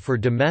educated for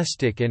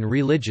domestic and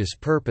religious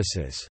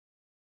purposes.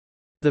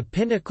 The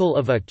pinnacle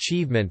of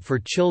achievement for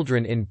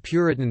children in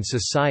Puritan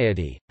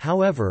society,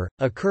 however,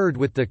 occurred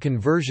with the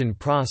conversion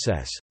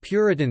process.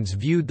 Puritans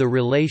viewed the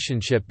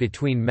relationship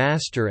between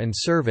master and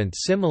servant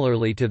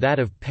similarly to that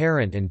of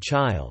parent and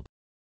child.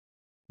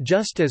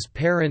 Just as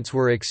parents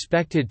were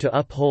expected to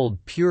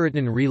uphold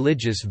Puritan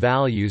religious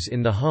values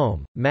in the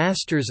home,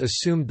 masters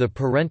assumed the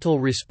parental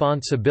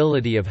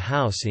responsibility of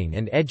housing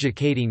and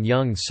educating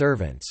young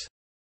servants.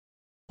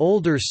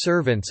 Older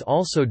servants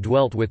also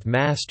dwelt with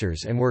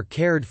masters and were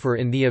cared for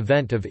in the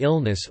event of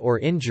illness or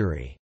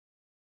injury.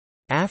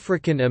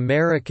 African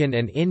American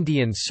and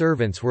Indian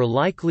servants were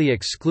likely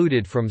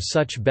excluded from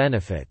such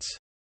benefits.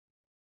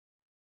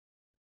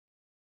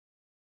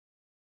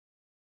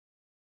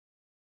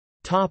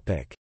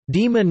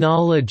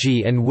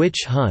 Demonology and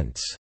witch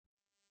hunts.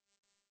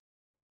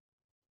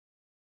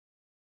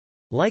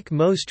 Like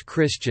most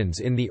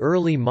Christians in the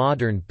early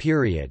modern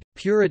period,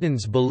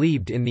 Puritans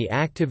believed in the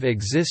active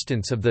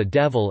existence of the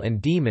devil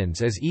and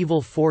demons as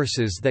evil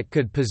forces that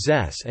could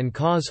possess and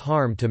cause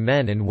harm to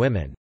men and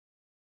women.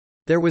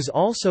 There was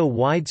also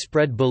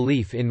widespread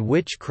belief in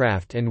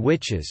witchcraft and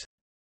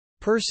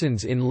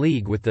witches—persons in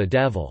league with the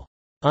devil.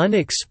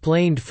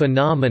 Unexplained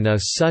phenomena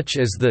such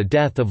as the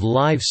death of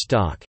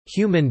livestock,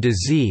 human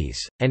disease,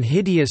 and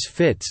hideous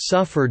fits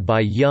suffered by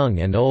young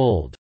and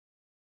old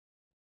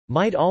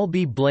might all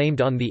be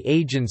blamed on the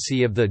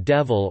agency of the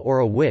devil or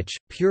a witch.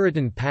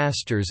 Puritan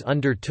pastors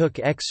undertook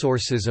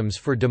exorcisms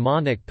for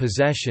demonic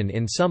possession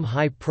in some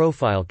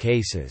high-profile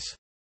cases.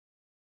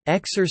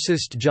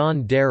 Exorcist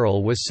John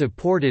Darrell was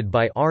supported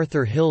by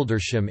Arthur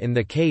Hildersham in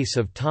the case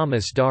of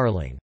Thomas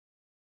Darling.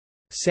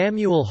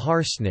 Samuel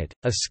Harsnett,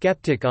 a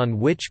skeptic on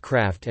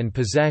witchcraft and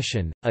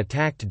possession,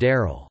 attacked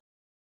Darrell.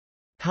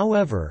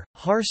 However,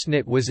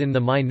 Harsnett was in the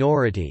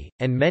minority,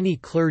 and many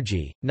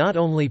clergy, not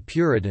only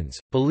Puritans,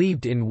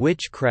 believed in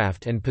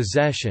witchcraft and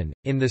possession.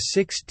 In the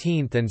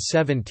 16th and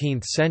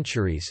 17th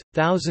centuries,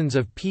 thousands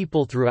of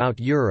people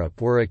throughout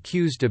Europe were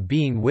accused of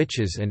being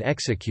witches and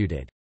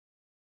executed.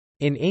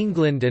 In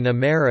England and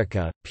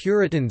America,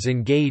 Puritans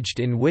engaged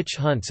in witch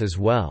hunts as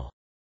well.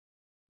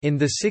 In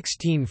the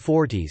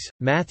 1640s,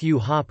 Matthew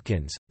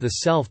Hopkins, the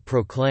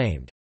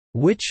self-proclaimed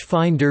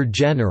witchfinder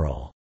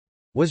general,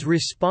 was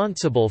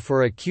responsible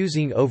for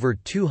accusing over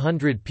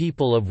 200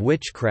 people of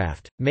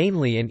witchcraft,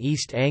 mainly in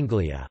East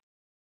Anglia.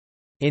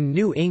 In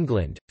New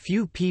England,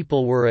 few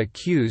people were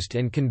accused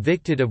and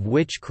convicted of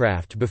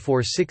witchcraft before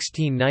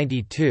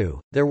 1692.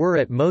 There were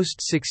at most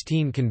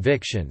 16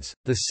 convictions.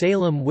 The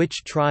Salem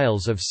witch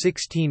trials of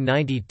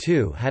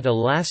 1692 had a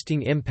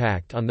lasting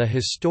impact on the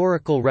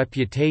historical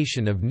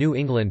reputation of New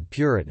England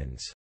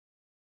Puritans.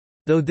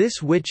 Though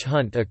this witch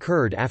hunt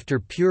occurred after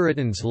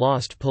Puritans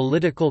lost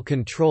political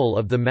control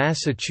of the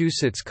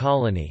Massachusetts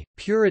colony,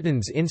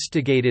 Puritans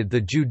instigated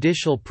the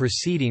judicial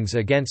proceedings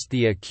against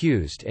the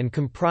accused and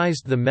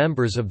comprised the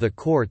members of the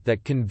court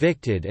that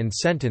convicted and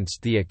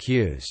sentenced the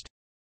accused.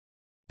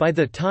 By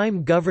the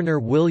time Governor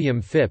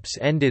William Phipps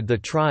ended the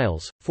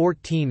trials,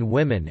 14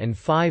 women and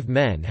 5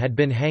 men had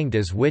been hanged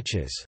as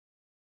witches.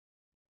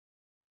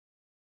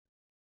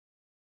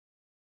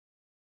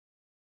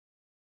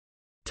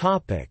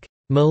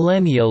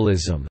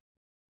 Millennialism.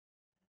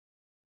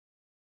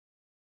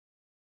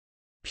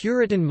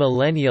 Puritan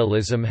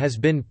millennialism has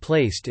been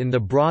placed in the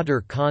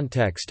broader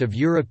context of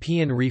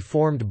European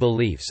Reformed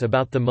beliefs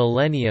about the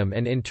millennium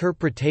and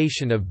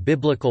interpretation of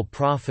biblical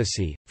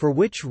prophecy, for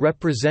which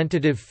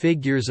representative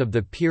figures of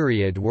the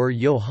period were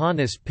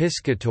Johannes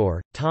Piscator,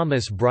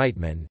 Thomas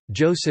Brightman,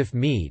 Joseph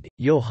Mead,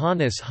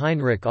 Johannes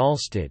Heinrich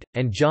Alsted,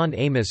 and John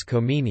Amos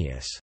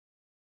Comenius.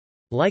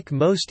 Like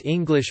most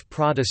English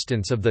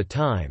Protestants of the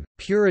time,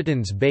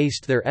 Puritans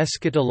based their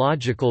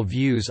eschatological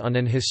views on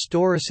an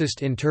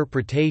historicist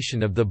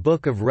interpretation of the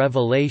Book of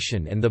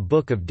Revelation and the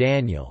Book of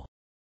Daniel.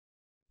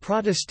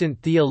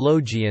 Protestant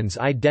theologians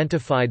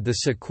identified the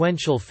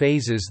sequential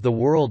phases the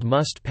world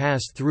must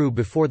pass through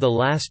before the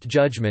Last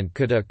Judgment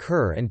could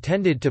occur and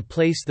tended to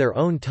place their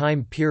own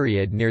time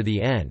period near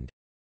the end.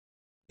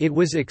 It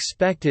was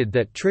expected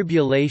that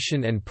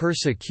tribulation and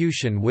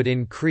persecution would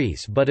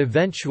increase, but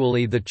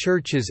eventually the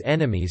Church's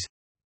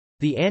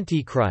enemies—the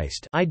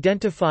Antichrist,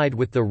 identified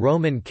with the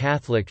Roman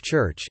Catholic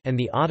Church, and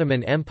the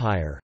Ottoman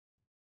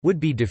Empire—would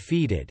be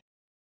defeated.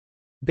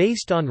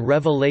 Based on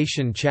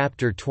Revelation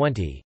chapter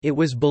 20, it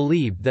was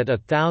believed that a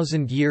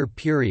 1,000-year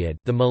period,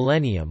 the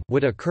millennium,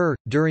 would occur,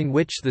 during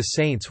which the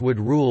saints would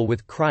rule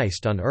with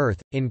Christ on earth,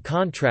 in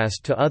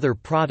contrast to other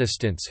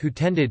Protestants who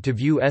tended to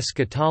view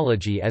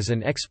eschatology as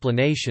an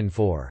explanation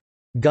for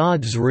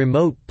God's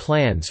remote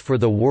plans for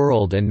the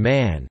world and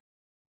man.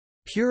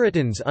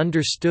 Puritans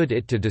understood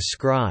it to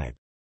describe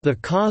the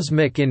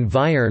cosmic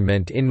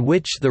environment in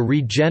which the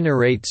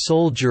regenerate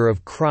soldier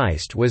of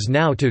Christ was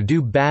now to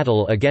do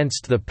battle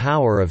against the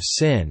power of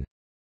sin.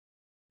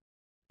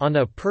 On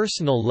a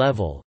personal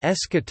level,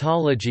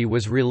 eschatology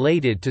was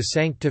related to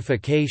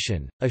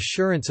sanctification,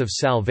 assurance of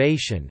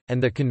salvation,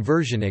 and the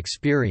conversion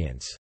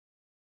experience.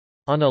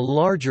 On a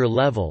larger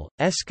level,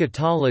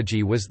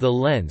 eschatology was the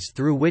lens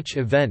through which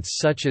events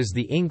such as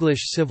the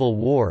English Civil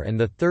War and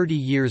the 30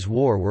 Years'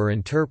 War were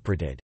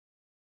interpreted.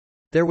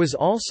 There was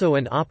also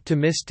an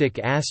optimistic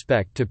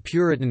aspect to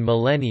Puritan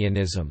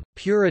millennianism.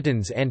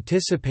 Puritans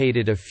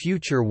anticipated a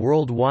future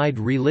worldwide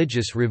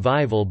religious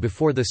revival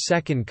before the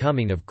Second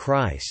Coming of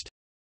Christ.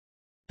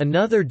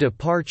 Another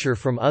departure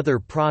from other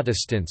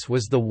Protestants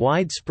was the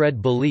widespread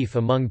belief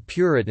among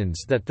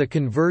Puritans that the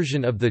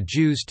conversion of the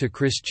Jews to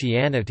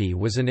Christianity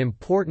was an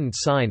important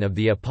sign of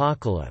the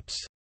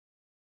apocalypse.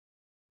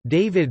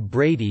 David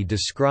Brady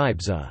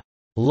describes a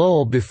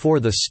lull before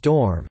the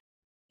storm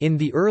in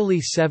the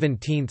early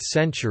 17th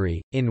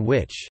century, in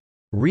which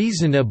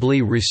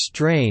reasonably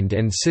restrained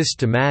and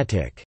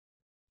systematic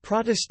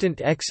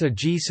Protestant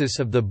exegesis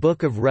of the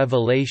Book of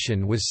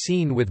Revelation was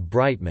seen with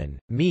Brightman,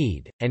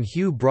 Mead, and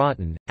Hugh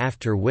Broughton,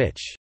 after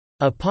which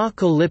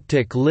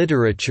apocalyptic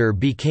literature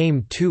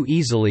became too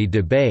easily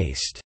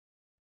debased,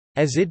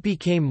 as it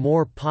became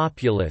more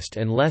populist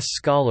and less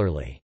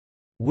scholarly.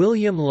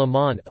 William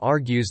Lamont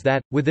argues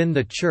that, within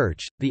the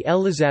Church, the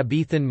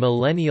Elizabethan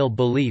millennial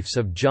beliefs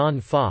of John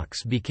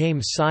Fox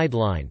became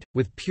sidelined,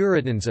 with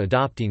Puritans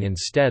adopting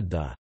instead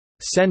the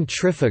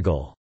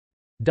centrifugal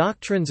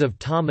doctrines of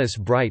Thomas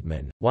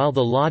Brightman, while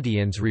the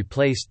Laudians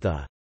replaced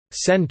the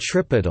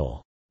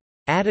centripetal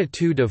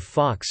attitude of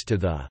Fox to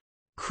the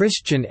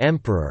Christian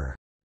emperor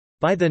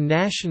by the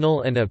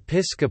national and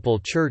episcopal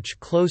church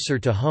closer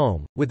to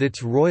home, with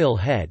its royal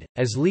head,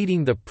 as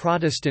leading the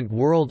Protestant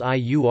world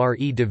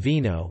Iure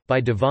Divino by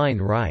divine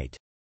right.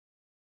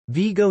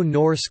 Viggo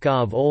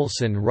Norskov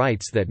Olsen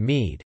writes that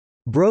Mead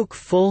broke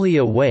fully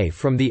away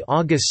from the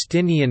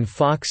Augustinian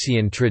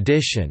Foxian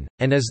tradition,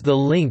 and is the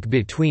link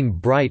between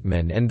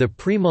Brightman and the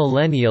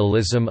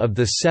premillennialism of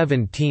the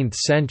 17th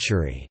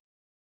century.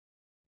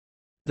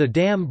 The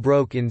dam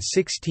broke in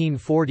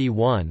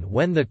 1641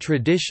 when the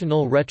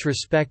traditional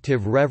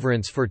retrospective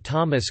reverence for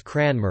Thomas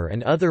Cranmer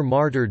and other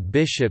martyred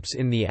bishops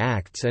in the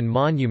Acts and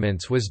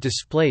Monuments was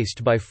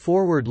displaced by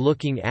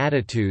forward-looking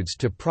attitudes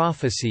to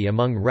prophecy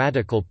among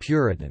radical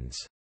Puritans.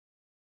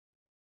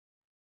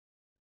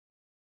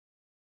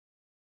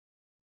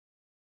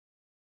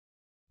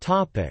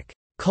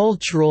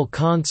 Cultural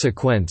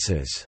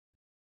consequences.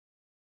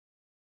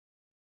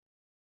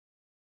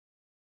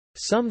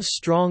 Some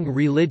strong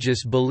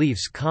religious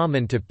beliefs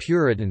common to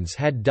Puritans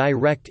had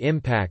direct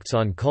impacts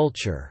on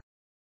culture.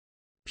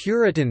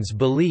 Puritans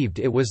believed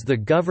it was the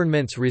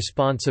government's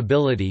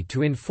responsibility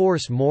to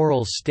enforce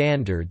moral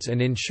standards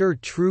and ensure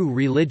true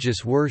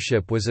religious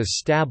worship was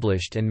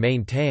established and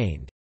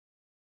maintained.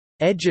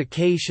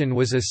 Education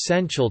was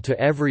essential to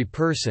every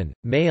person,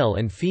 male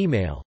and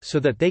female, so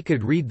that they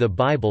could read the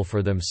Bible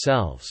for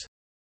themselves.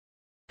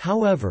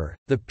 However,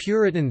 the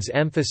Puritans'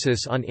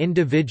 emphasis on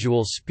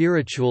individual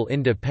spiritual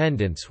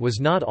independence was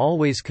not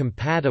always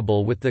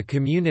compatible with the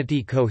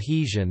community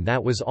cohesion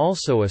that was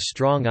also a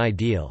strong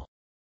ideal.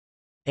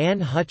 Anne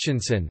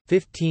Hutchinson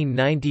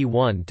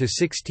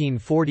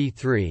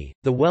 (1591–1643),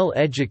 the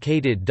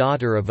well-educated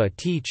daughter of a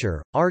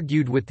teacher,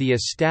 argued with the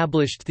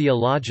established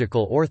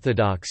theological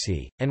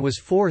orthodoxy, and was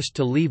forced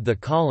to leave the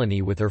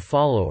colony with her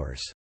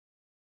followers.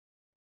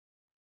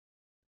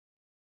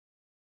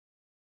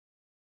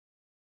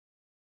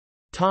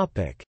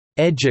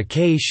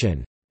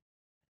 Education.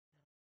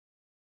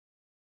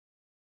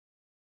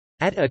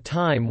 At a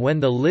time when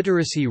the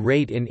literacy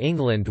rate in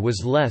England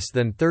was less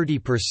than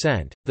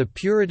 30%, the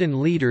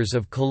Puritan leaders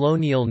of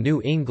colonial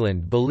New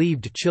England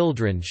believed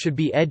children should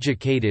be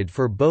educated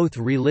for both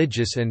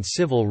religious and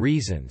civil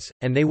reasons,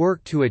 and they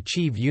worked to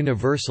achieve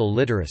universal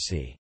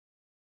literacy.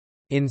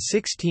 In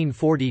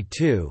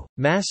 1642,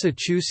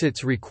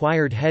 Massachusetts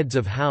required heads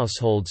of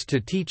households to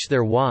teach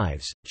their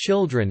wives,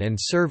 children and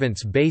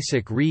servants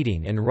basic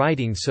reading and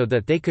writing so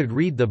that they could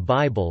read the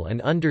Bible and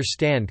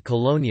understand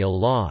colonial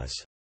laws.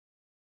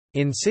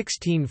 In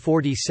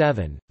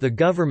 1647, the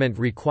government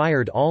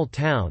required all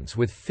towns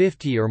with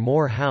 50 or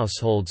more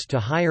households to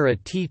hire a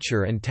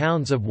teacher and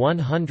towns of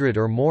 100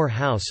 or more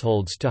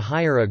households to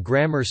hire a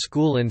grammar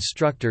school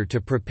instructor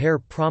to prepare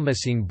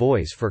promising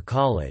boys for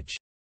college.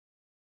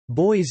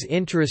 Boys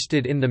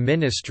interested in the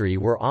ministry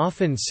were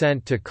often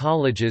sent to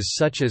colleges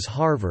such as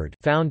Harvard,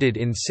 founded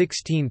in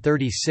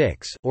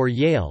 1636, or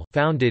Yale,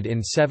 founded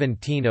in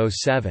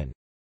 1707.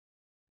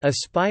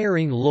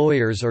 Aspiring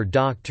lawyers or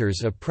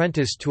doctors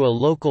apprenticed to a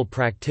local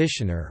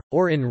practitioner,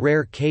 or in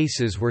rare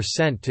cases were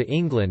sent to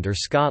England or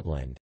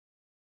Scotland.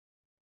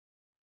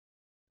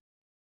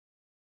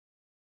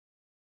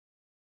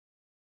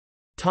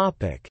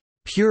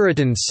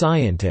 Puritan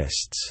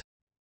scientists.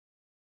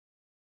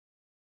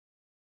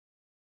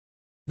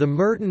 The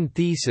Merton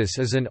thesis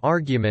is an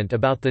argument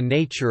about the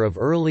nature of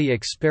early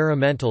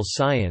experimental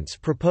science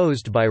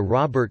proposed by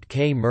Robert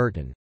K.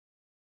 Merton.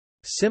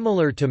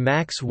 Similar to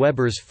Max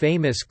Weber's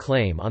famous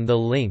claim on the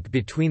link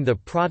between the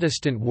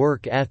Protestant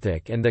work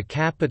ethic and the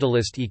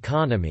capitalist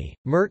economy,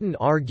 Merton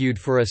argued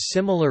for a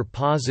similar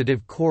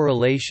positive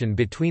correlation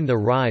between the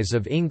rise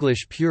of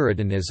English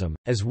Puritanism,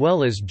 as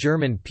well as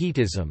German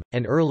Pietism,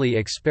 and early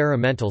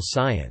experimental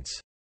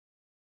science.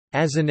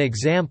 As an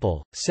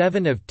example,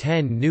 7 of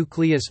 10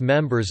 nucleus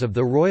members of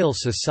the Royal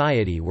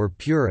Society were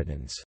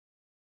Puritans.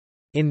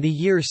 In the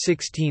year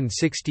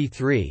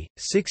 1663,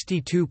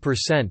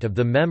 62% of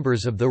the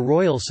members of the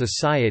Royal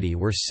Society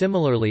were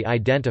similarly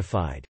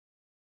identified.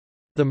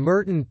 The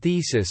Merton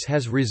thesis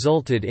has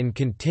resulted in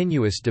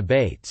continuous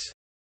debates.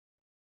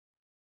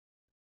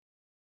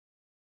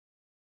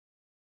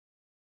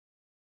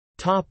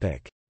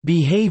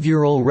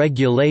 Behavioral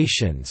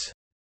regulations.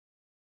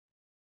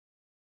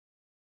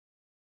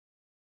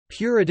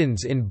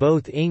 Puritans in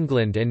both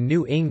England and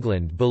New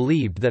England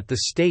believed that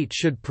the state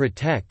should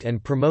protect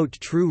and promote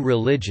true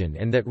religion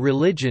and that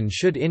religion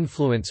should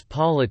influence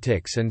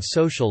politics and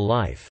social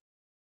life.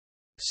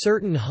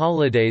 Certain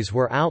holidays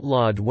were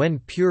outlawed when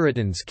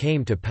Puritans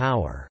came to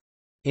power.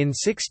 In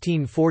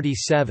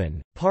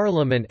 1647,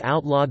 Parliament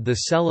outlawed the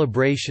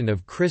celebration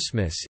of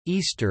Christmas,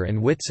 Easter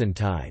and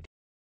Whitsuntide.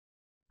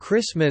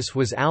 Christmas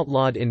was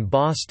outlawed in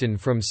Boston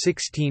from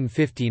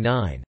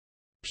 1659.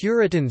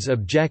 Puritans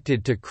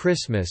objected to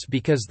Christmas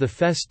because the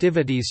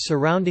festivities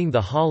surrounding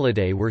the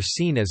holiday were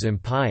seen as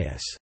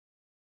impious.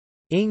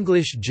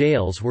 English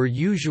jails were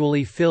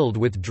usually filled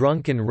with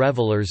drunken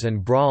revelers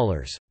and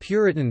brawlers.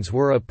 Puritans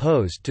were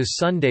opposed to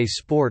Sunday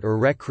sport or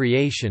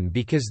recreation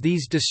because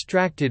these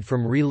distracted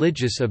from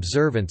religious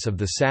observance of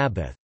the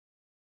Sabbath.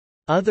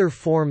 Other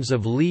forms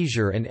of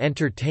leisure and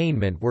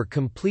entertainment were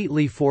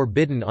completely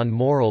forbidden on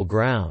moral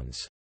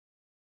grounds.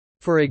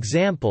 For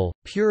example,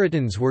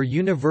 Puritans were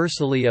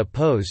universally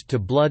opposed to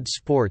blood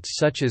sports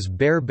such as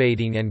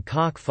bearbaiting and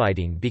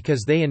cockfighting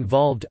because they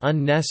involved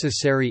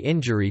unnecessary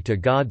injury to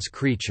God's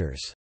creatures.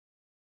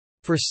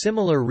 For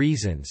similar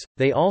reasons,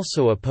 they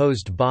also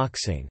opposed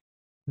boxing.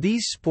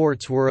 These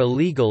sports were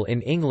illegal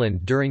in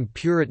England during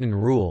Puritan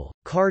rule.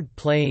 Card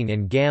playing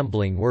and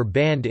gambling were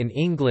banned in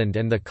England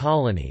and the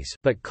colonies,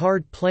 but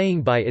card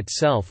playing by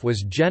itself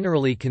was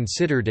generally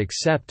considered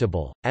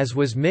acceptable, as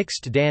was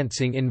mixed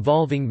dancing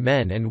involving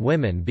men and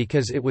women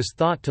because it was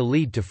thought to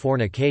lead to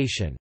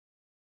fornication.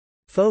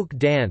 Folk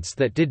dance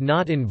that did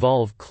not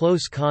involve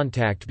close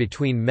contact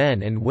between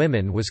men and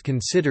women was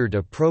considered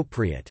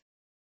appropriate.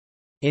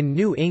 In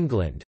New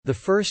England, the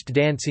first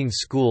dancing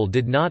school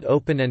did not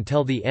open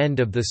until the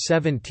end of the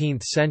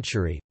 17th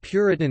century.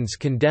 Puritans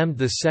condemned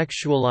the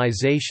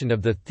sexualization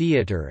of the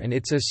theatre and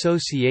its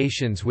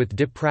associations with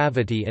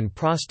depravity and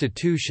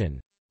prostitution.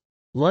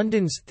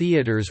 London's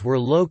theatres were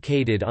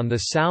located on the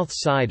south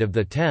side of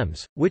the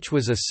Thames, which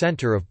was a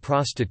centre of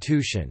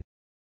prostitution.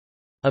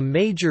 A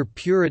major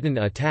Puritan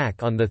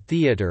attack on the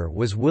theatre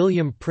was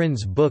William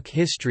Prynne's book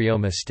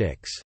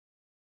Histriomystics.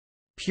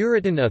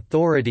 Puritan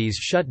authorities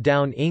shut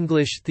down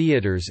English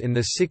theatres in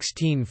the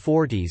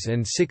 1640s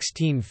and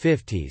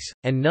 1650s,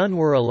 and none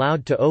were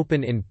allowed to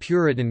open in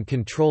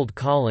Puritan-controlled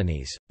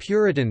colonies.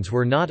 Puritans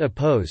were not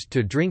opposed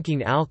to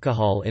drinking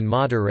alcohol in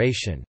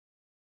moderation.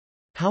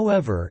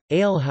 However,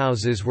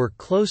 alehouses were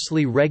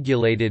closely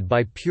regulated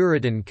by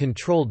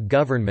Puritan-controlled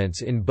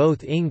governments in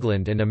both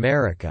England and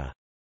America.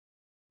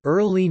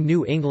 Early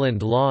New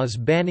England laws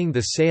banning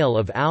the sale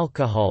of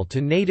alcohol to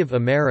Native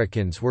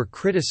Americans were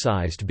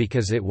criticized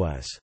because it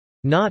was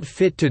not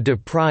fit to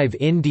deprive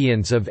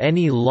Indians of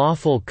any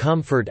lawful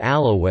comfort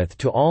alloweth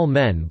to all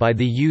men by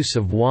the use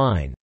of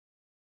wine.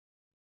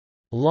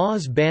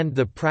 Laws banned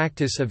the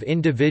practice of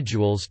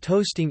individuals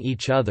toasting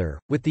each other,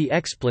 with the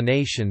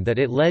explanation that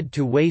it led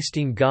to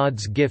wasting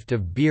God's gift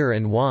of beer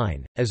and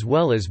wine, as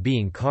well as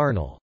being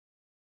carnal.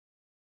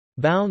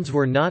 Bounds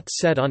were not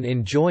set on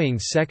enjoying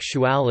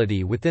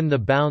sexuality within the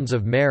bounds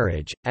of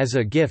marriage, as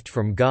a gift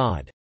from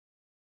God.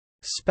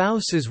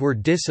 Spouses were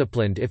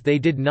disciplined if they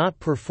did not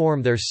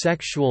perform their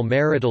sexual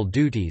marital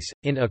duties,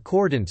 in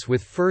accordance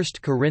with 1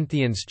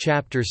 Corinthians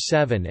chapter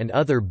 7 and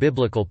other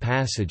biblical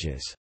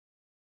passages.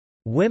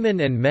 Women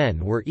and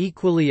men were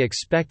equally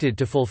expected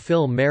to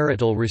fulfill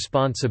marital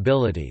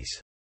responsibilities.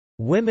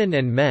 Women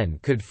and men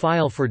could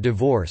file for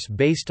divorce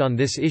based on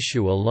this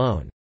issue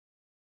alone.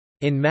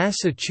 In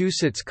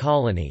Massachusetts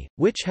colony,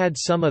 which had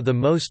some of the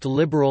most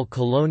liberal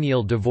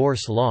colonial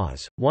divorce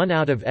laws, 1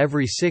 out of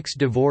every 6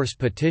 divorce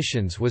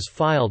petitions was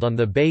filed on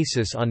the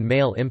basis on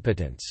male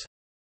impotence.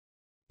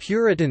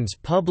 Puritans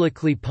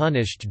publicly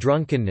punished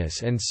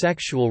drunkenness and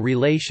sexual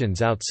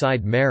relations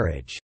outside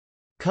marriage.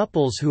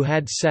 Couples who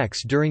had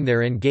sex during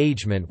their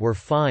engagement were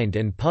fined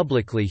and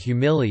publicly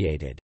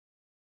humiliated.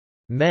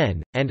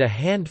 Men, and a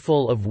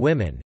handful of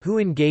women, who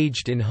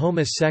engaged in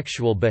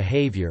homosexual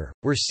behavior,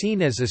 were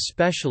seen as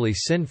especially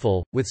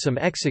sinful, with some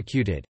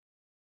executed.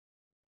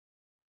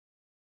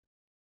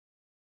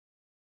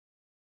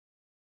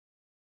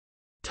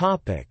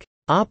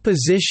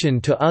 Opposition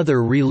to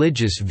other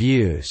religious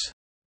views.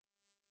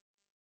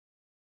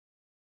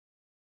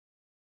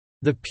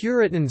 The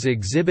Puritans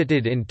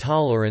exhibited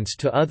intolerance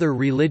to other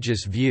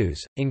religious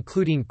views,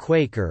 including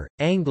Quaker,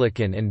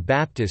 Anglican and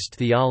Baptist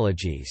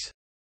theologies.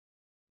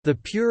 The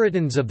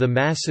Puritans of the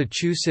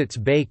Massachusetts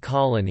Bay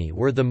Colony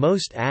were the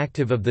most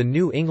active of the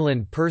New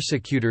England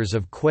persecutors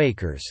of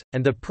Quakers,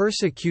 and the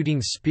persecuting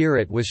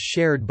spirit was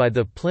shared by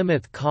the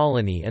Plymouth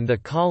Colony and the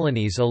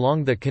colonies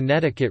along the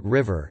Connecticut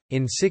River.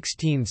 In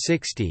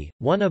 1660,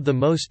 one of the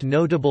most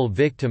notable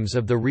victims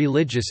of the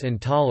religious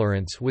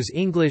intolerance was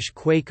English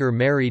Quaker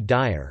Mary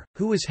Dyer,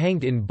 who was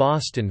hanged in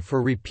Boston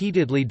for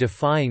repeatedly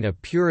defying a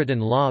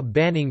Puritan law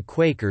banning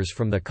Quakers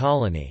from the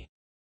colony.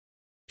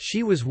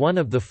 She was one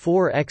of the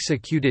 4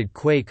 executed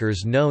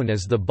Quakers known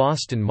as the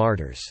Boston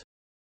Martyrs.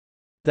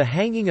 The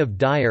hanging of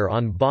Dyer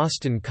on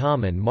Boston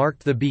Common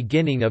marked the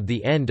beginning of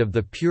the end of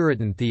the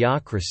Puritan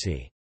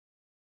theocracy.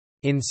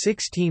 In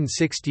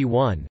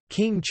 1661,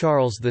 King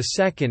Charles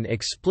II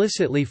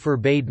explicitly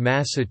forbade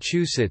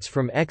Massachusetts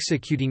from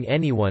executing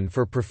anyone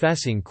for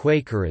professing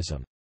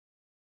Quakerism.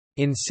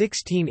 In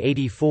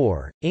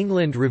 1684,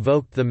 England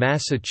revoked the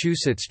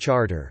Massachusetts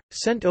Charter,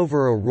 sent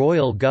over a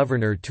royal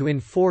governor to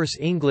enforce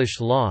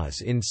English laws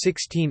in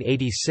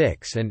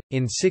 1686 and,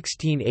 in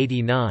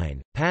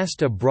 1689,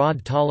 passed a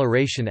Broad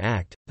Toleration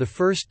Act. The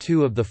first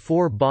 2 of the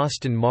 4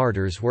 Boston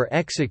martyrs were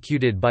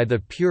executed by the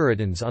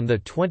Puritans on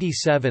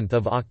 27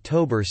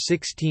 October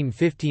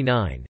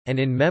 1659, and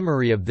in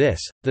memory of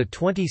this,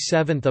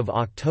 27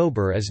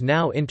 October is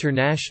now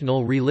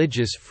International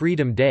Religious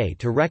Freedom Day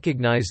to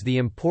recognize the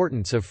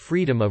importance of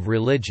freedom of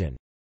religion.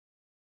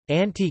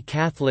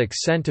 Anti-Catholic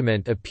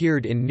sentiment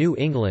appeared in New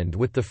England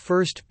with the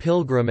first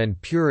Pilgrim and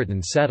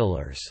Puritan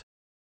settlers.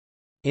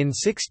 In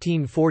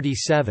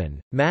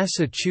 1647,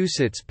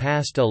 Massachusetts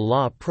passed a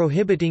law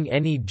prohibiting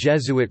any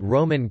Jesuit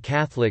Roman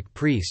Catholic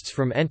priests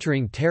from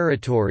entering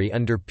territory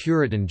under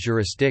Puritan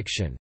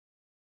jurisdiction.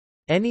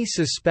 Any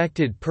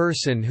suspected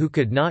person who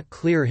could not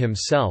clear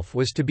himself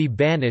was to be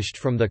banished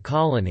from the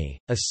colony.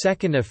 A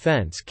second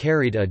offense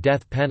carried a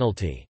death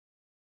penalty.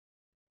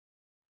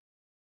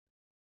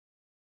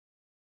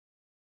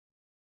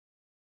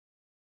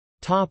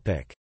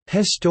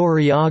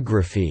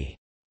 Historiography.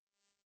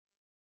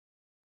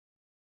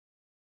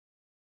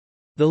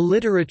 The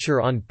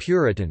literature on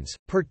Puritans,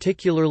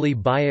 particularly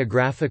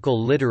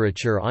biographical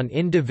literature on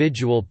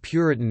individual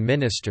Puritan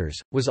ministers,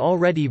 was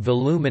already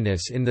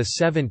voluminous in the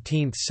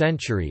 17th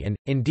century and,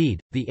 indeed,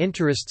 the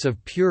interests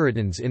of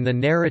Puritans in the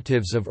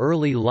narratives of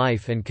early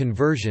life and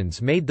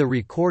conversions made the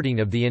recording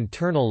of the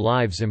internal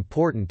lives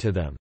important to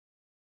them.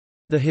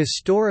 The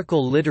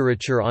historical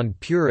literature on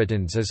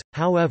Puritans is,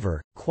 however,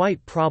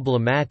 quite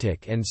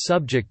problematic and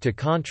subject to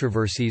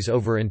controversies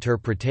over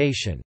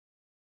interpretation.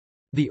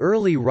 The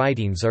early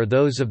writings are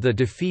those of the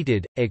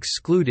defeated,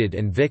 excluded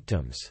and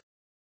victims.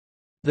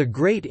 The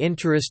great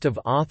interest of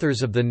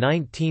authors of the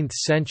 19th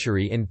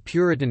century in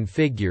Puritan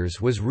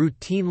figures was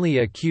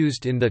routinely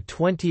accused in the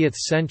 20th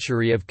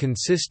century of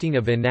consisting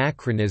of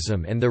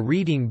anachronism and the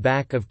reading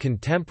back of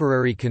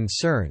contemporary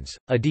concerns.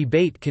 A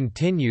debate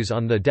continues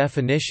on the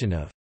definition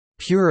of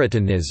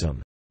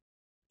Puritanism.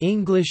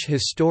 English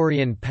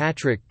historian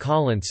Patrick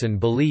Collinson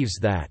believes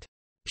that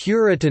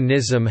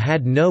Puritanism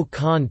had no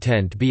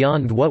content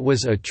beyond what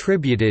was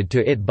attributed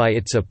to it by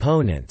its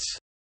opponents.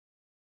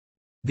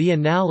 The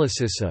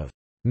analysis of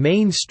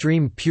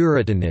mainstream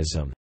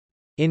Puritanism,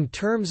 in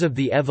terms of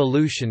the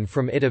evolution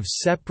from it of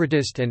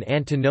separatist and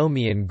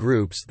antinomian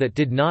groups that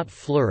did not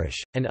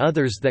flourish, and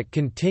others that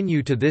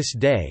continue to this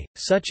day,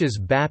 such as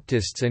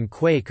Baptists and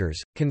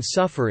Quakers, can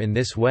suffer in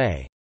this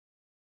way.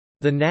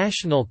 The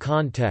national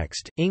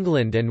context,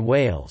 England and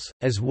Wales,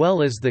 as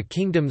well as the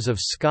kingdoms of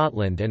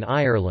Scotland and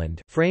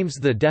Ireland, frames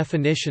the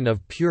definition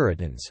of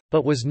Puritans,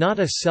 but was not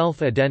a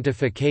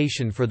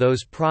self-identification for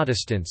those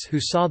Protestants who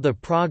saw the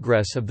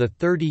progress of the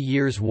 30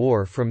 Years'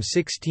 War from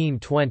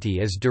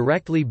 1620 as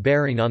directly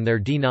bearing on their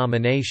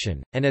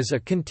denomination, and as a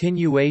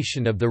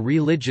continuation of the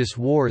religious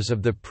wars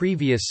of the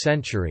previous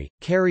century,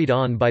 carried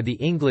on by the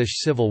English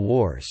Civil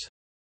Wars.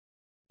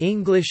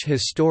 English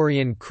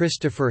historian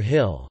Christopher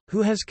Hill,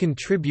 who has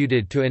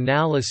contributed to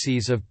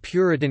analyses of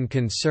Puritan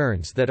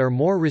concerns that are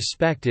more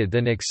respected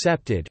than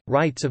accepted,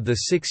 writes of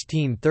the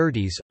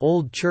 1630s,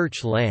 Old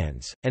Church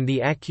lands, and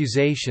the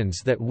accusations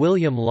that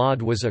William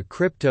Laud was a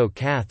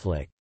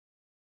crypto-Catholic.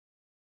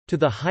 To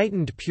the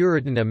heightened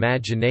Puritan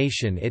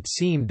imagination it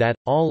seemed that,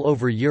 all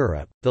over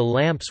Europe, the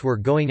lamps were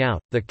going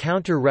out, the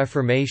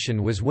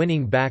Counter-Reformation was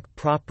winning back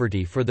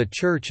property for the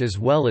Church as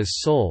well as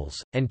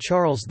souls, and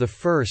Charles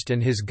I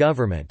and his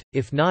government,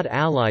 if not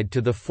allied to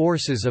the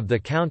forces of the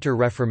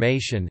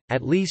Counter-Reformation,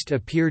 at least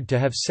appeared to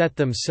have set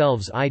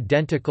themselves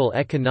identical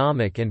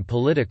economic and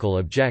political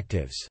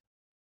objectives.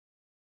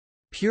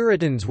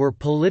 Puritans were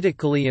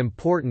politically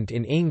important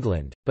in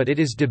England, but it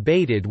is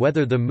debated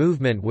whether the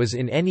movement was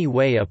in any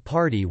way a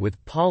party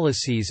with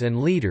policies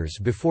and leaders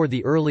before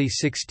the early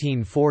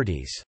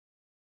 1640s.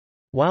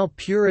 While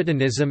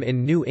Puritanism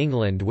in New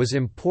England was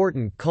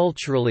important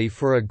culturally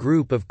for a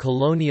group of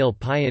colonial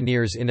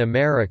pioneers in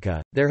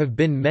America, there have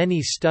been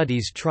many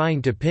studies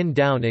trying to pin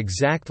down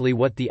exactly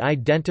what the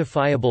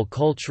identifiable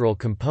cultural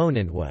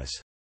component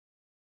was.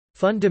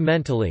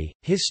 Fundamentally,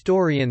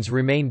 historians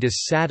remain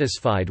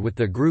dissatisfied with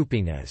the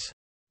grouping as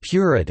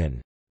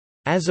Puritan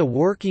as a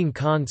working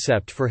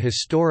concept for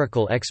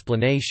historical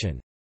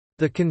explanation.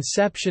 The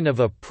conception of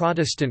a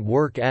Protestant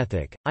work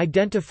ethic,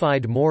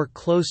 identified more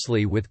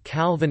closely with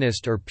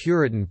Calvinist or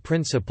Puritan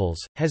principles,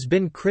 has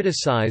been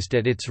criticized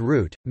at its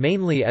root,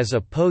 mainly as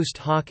a post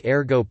hoc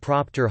ergo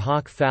propter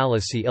hoc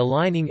fallacy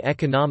aligning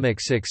economic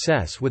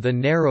success with a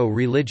narrow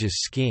religious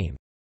scheme.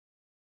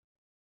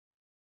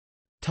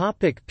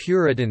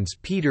 Puritans.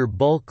 Peter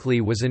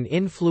Bulkeley was an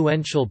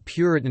influential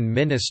Puritan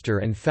minister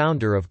and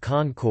founder of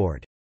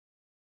Concord.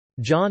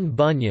 John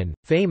Bunyan,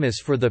 famous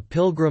for the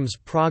Pilgrim's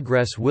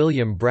Progress.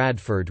 William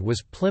Bradford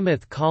was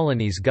Plymouth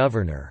Colony's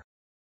governor.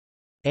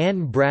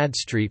 Anne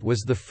Bradstreet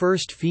was the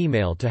first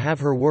female to have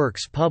her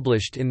works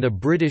published in the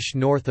British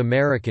North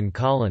American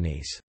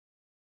colonies.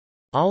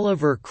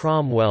 Oliver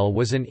Cromwell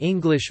was an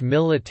English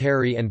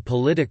military and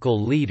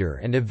political leader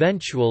and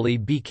eventually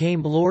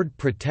became Lord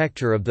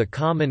Protector of the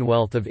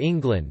Commonwealth of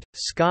England,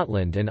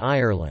 Scotland and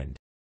Ireland.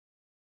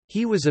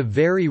 He was a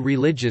very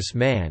religious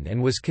man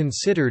and was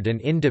considered an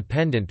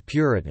independent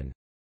Puritan.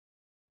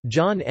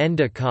 John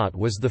Endicott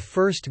was the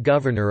first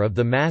governor of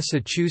the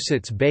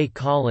Massachusetts Bay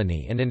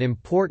Colony and an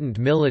important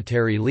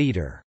military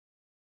leader.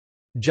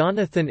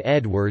 Jonathan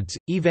Edwards,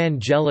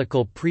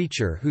 evangelical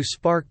preacher who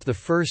sparked the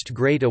First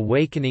Great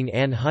Awakening.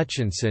 Anne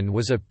Hutchinson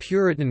was a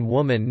Puritan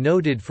woman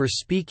noted for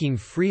speaking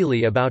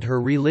freely about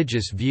her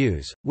religious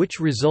views, which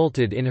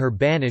resulted in her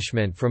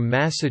banishment from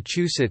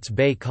Massachusetts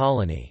Bay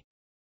Colony.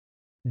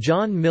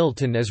 John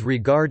Milton is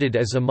regarded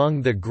as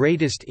among the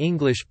greatest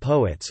English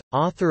poets,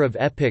 author of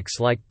epics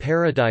like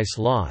Paradise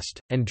Lost,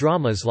 and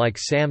dramas like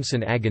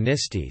Samson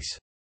Agonistes.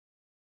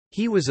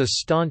 He was a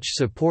staunch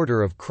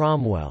supporter of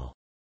Cromwell.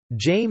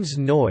 James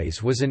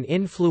Noyes was an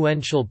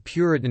influential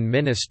Puritan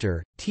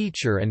minister,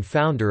 teacher and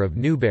founder of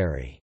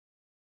Newbury.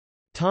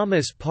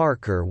 Thomas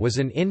Parker was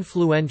an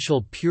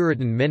influential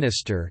Puritan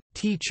minister,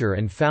 teacher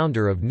and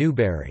founder of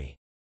Newbury.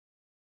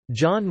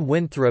 John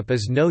Winthrop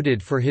is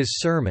noted for his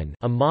sermon,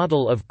 A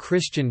Model of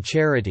Christian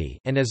Charity,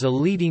 and as a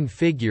leading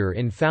figure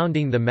in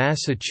founding the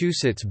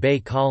Massachusetts Bay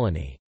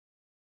Colony.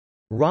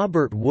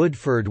 Robert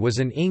Woodford was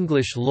an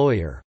English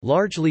lawyer,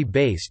 largely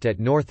based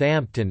at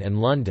Northampton and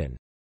London.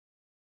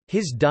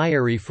 His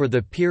diary for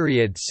the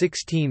period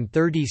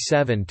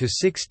 1637 to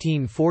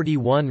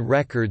 1641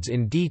 records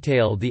in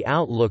detail the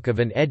outlook of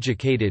an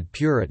educated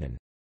Puritan.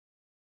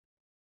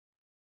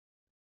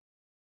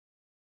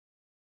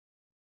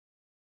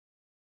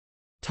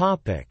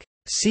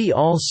 See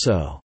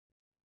also: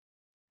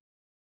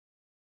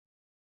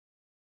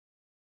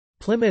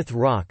 Plymouth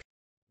Rock,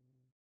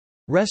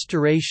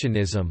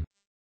 Restorationism,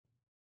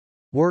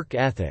 Work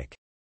ethic.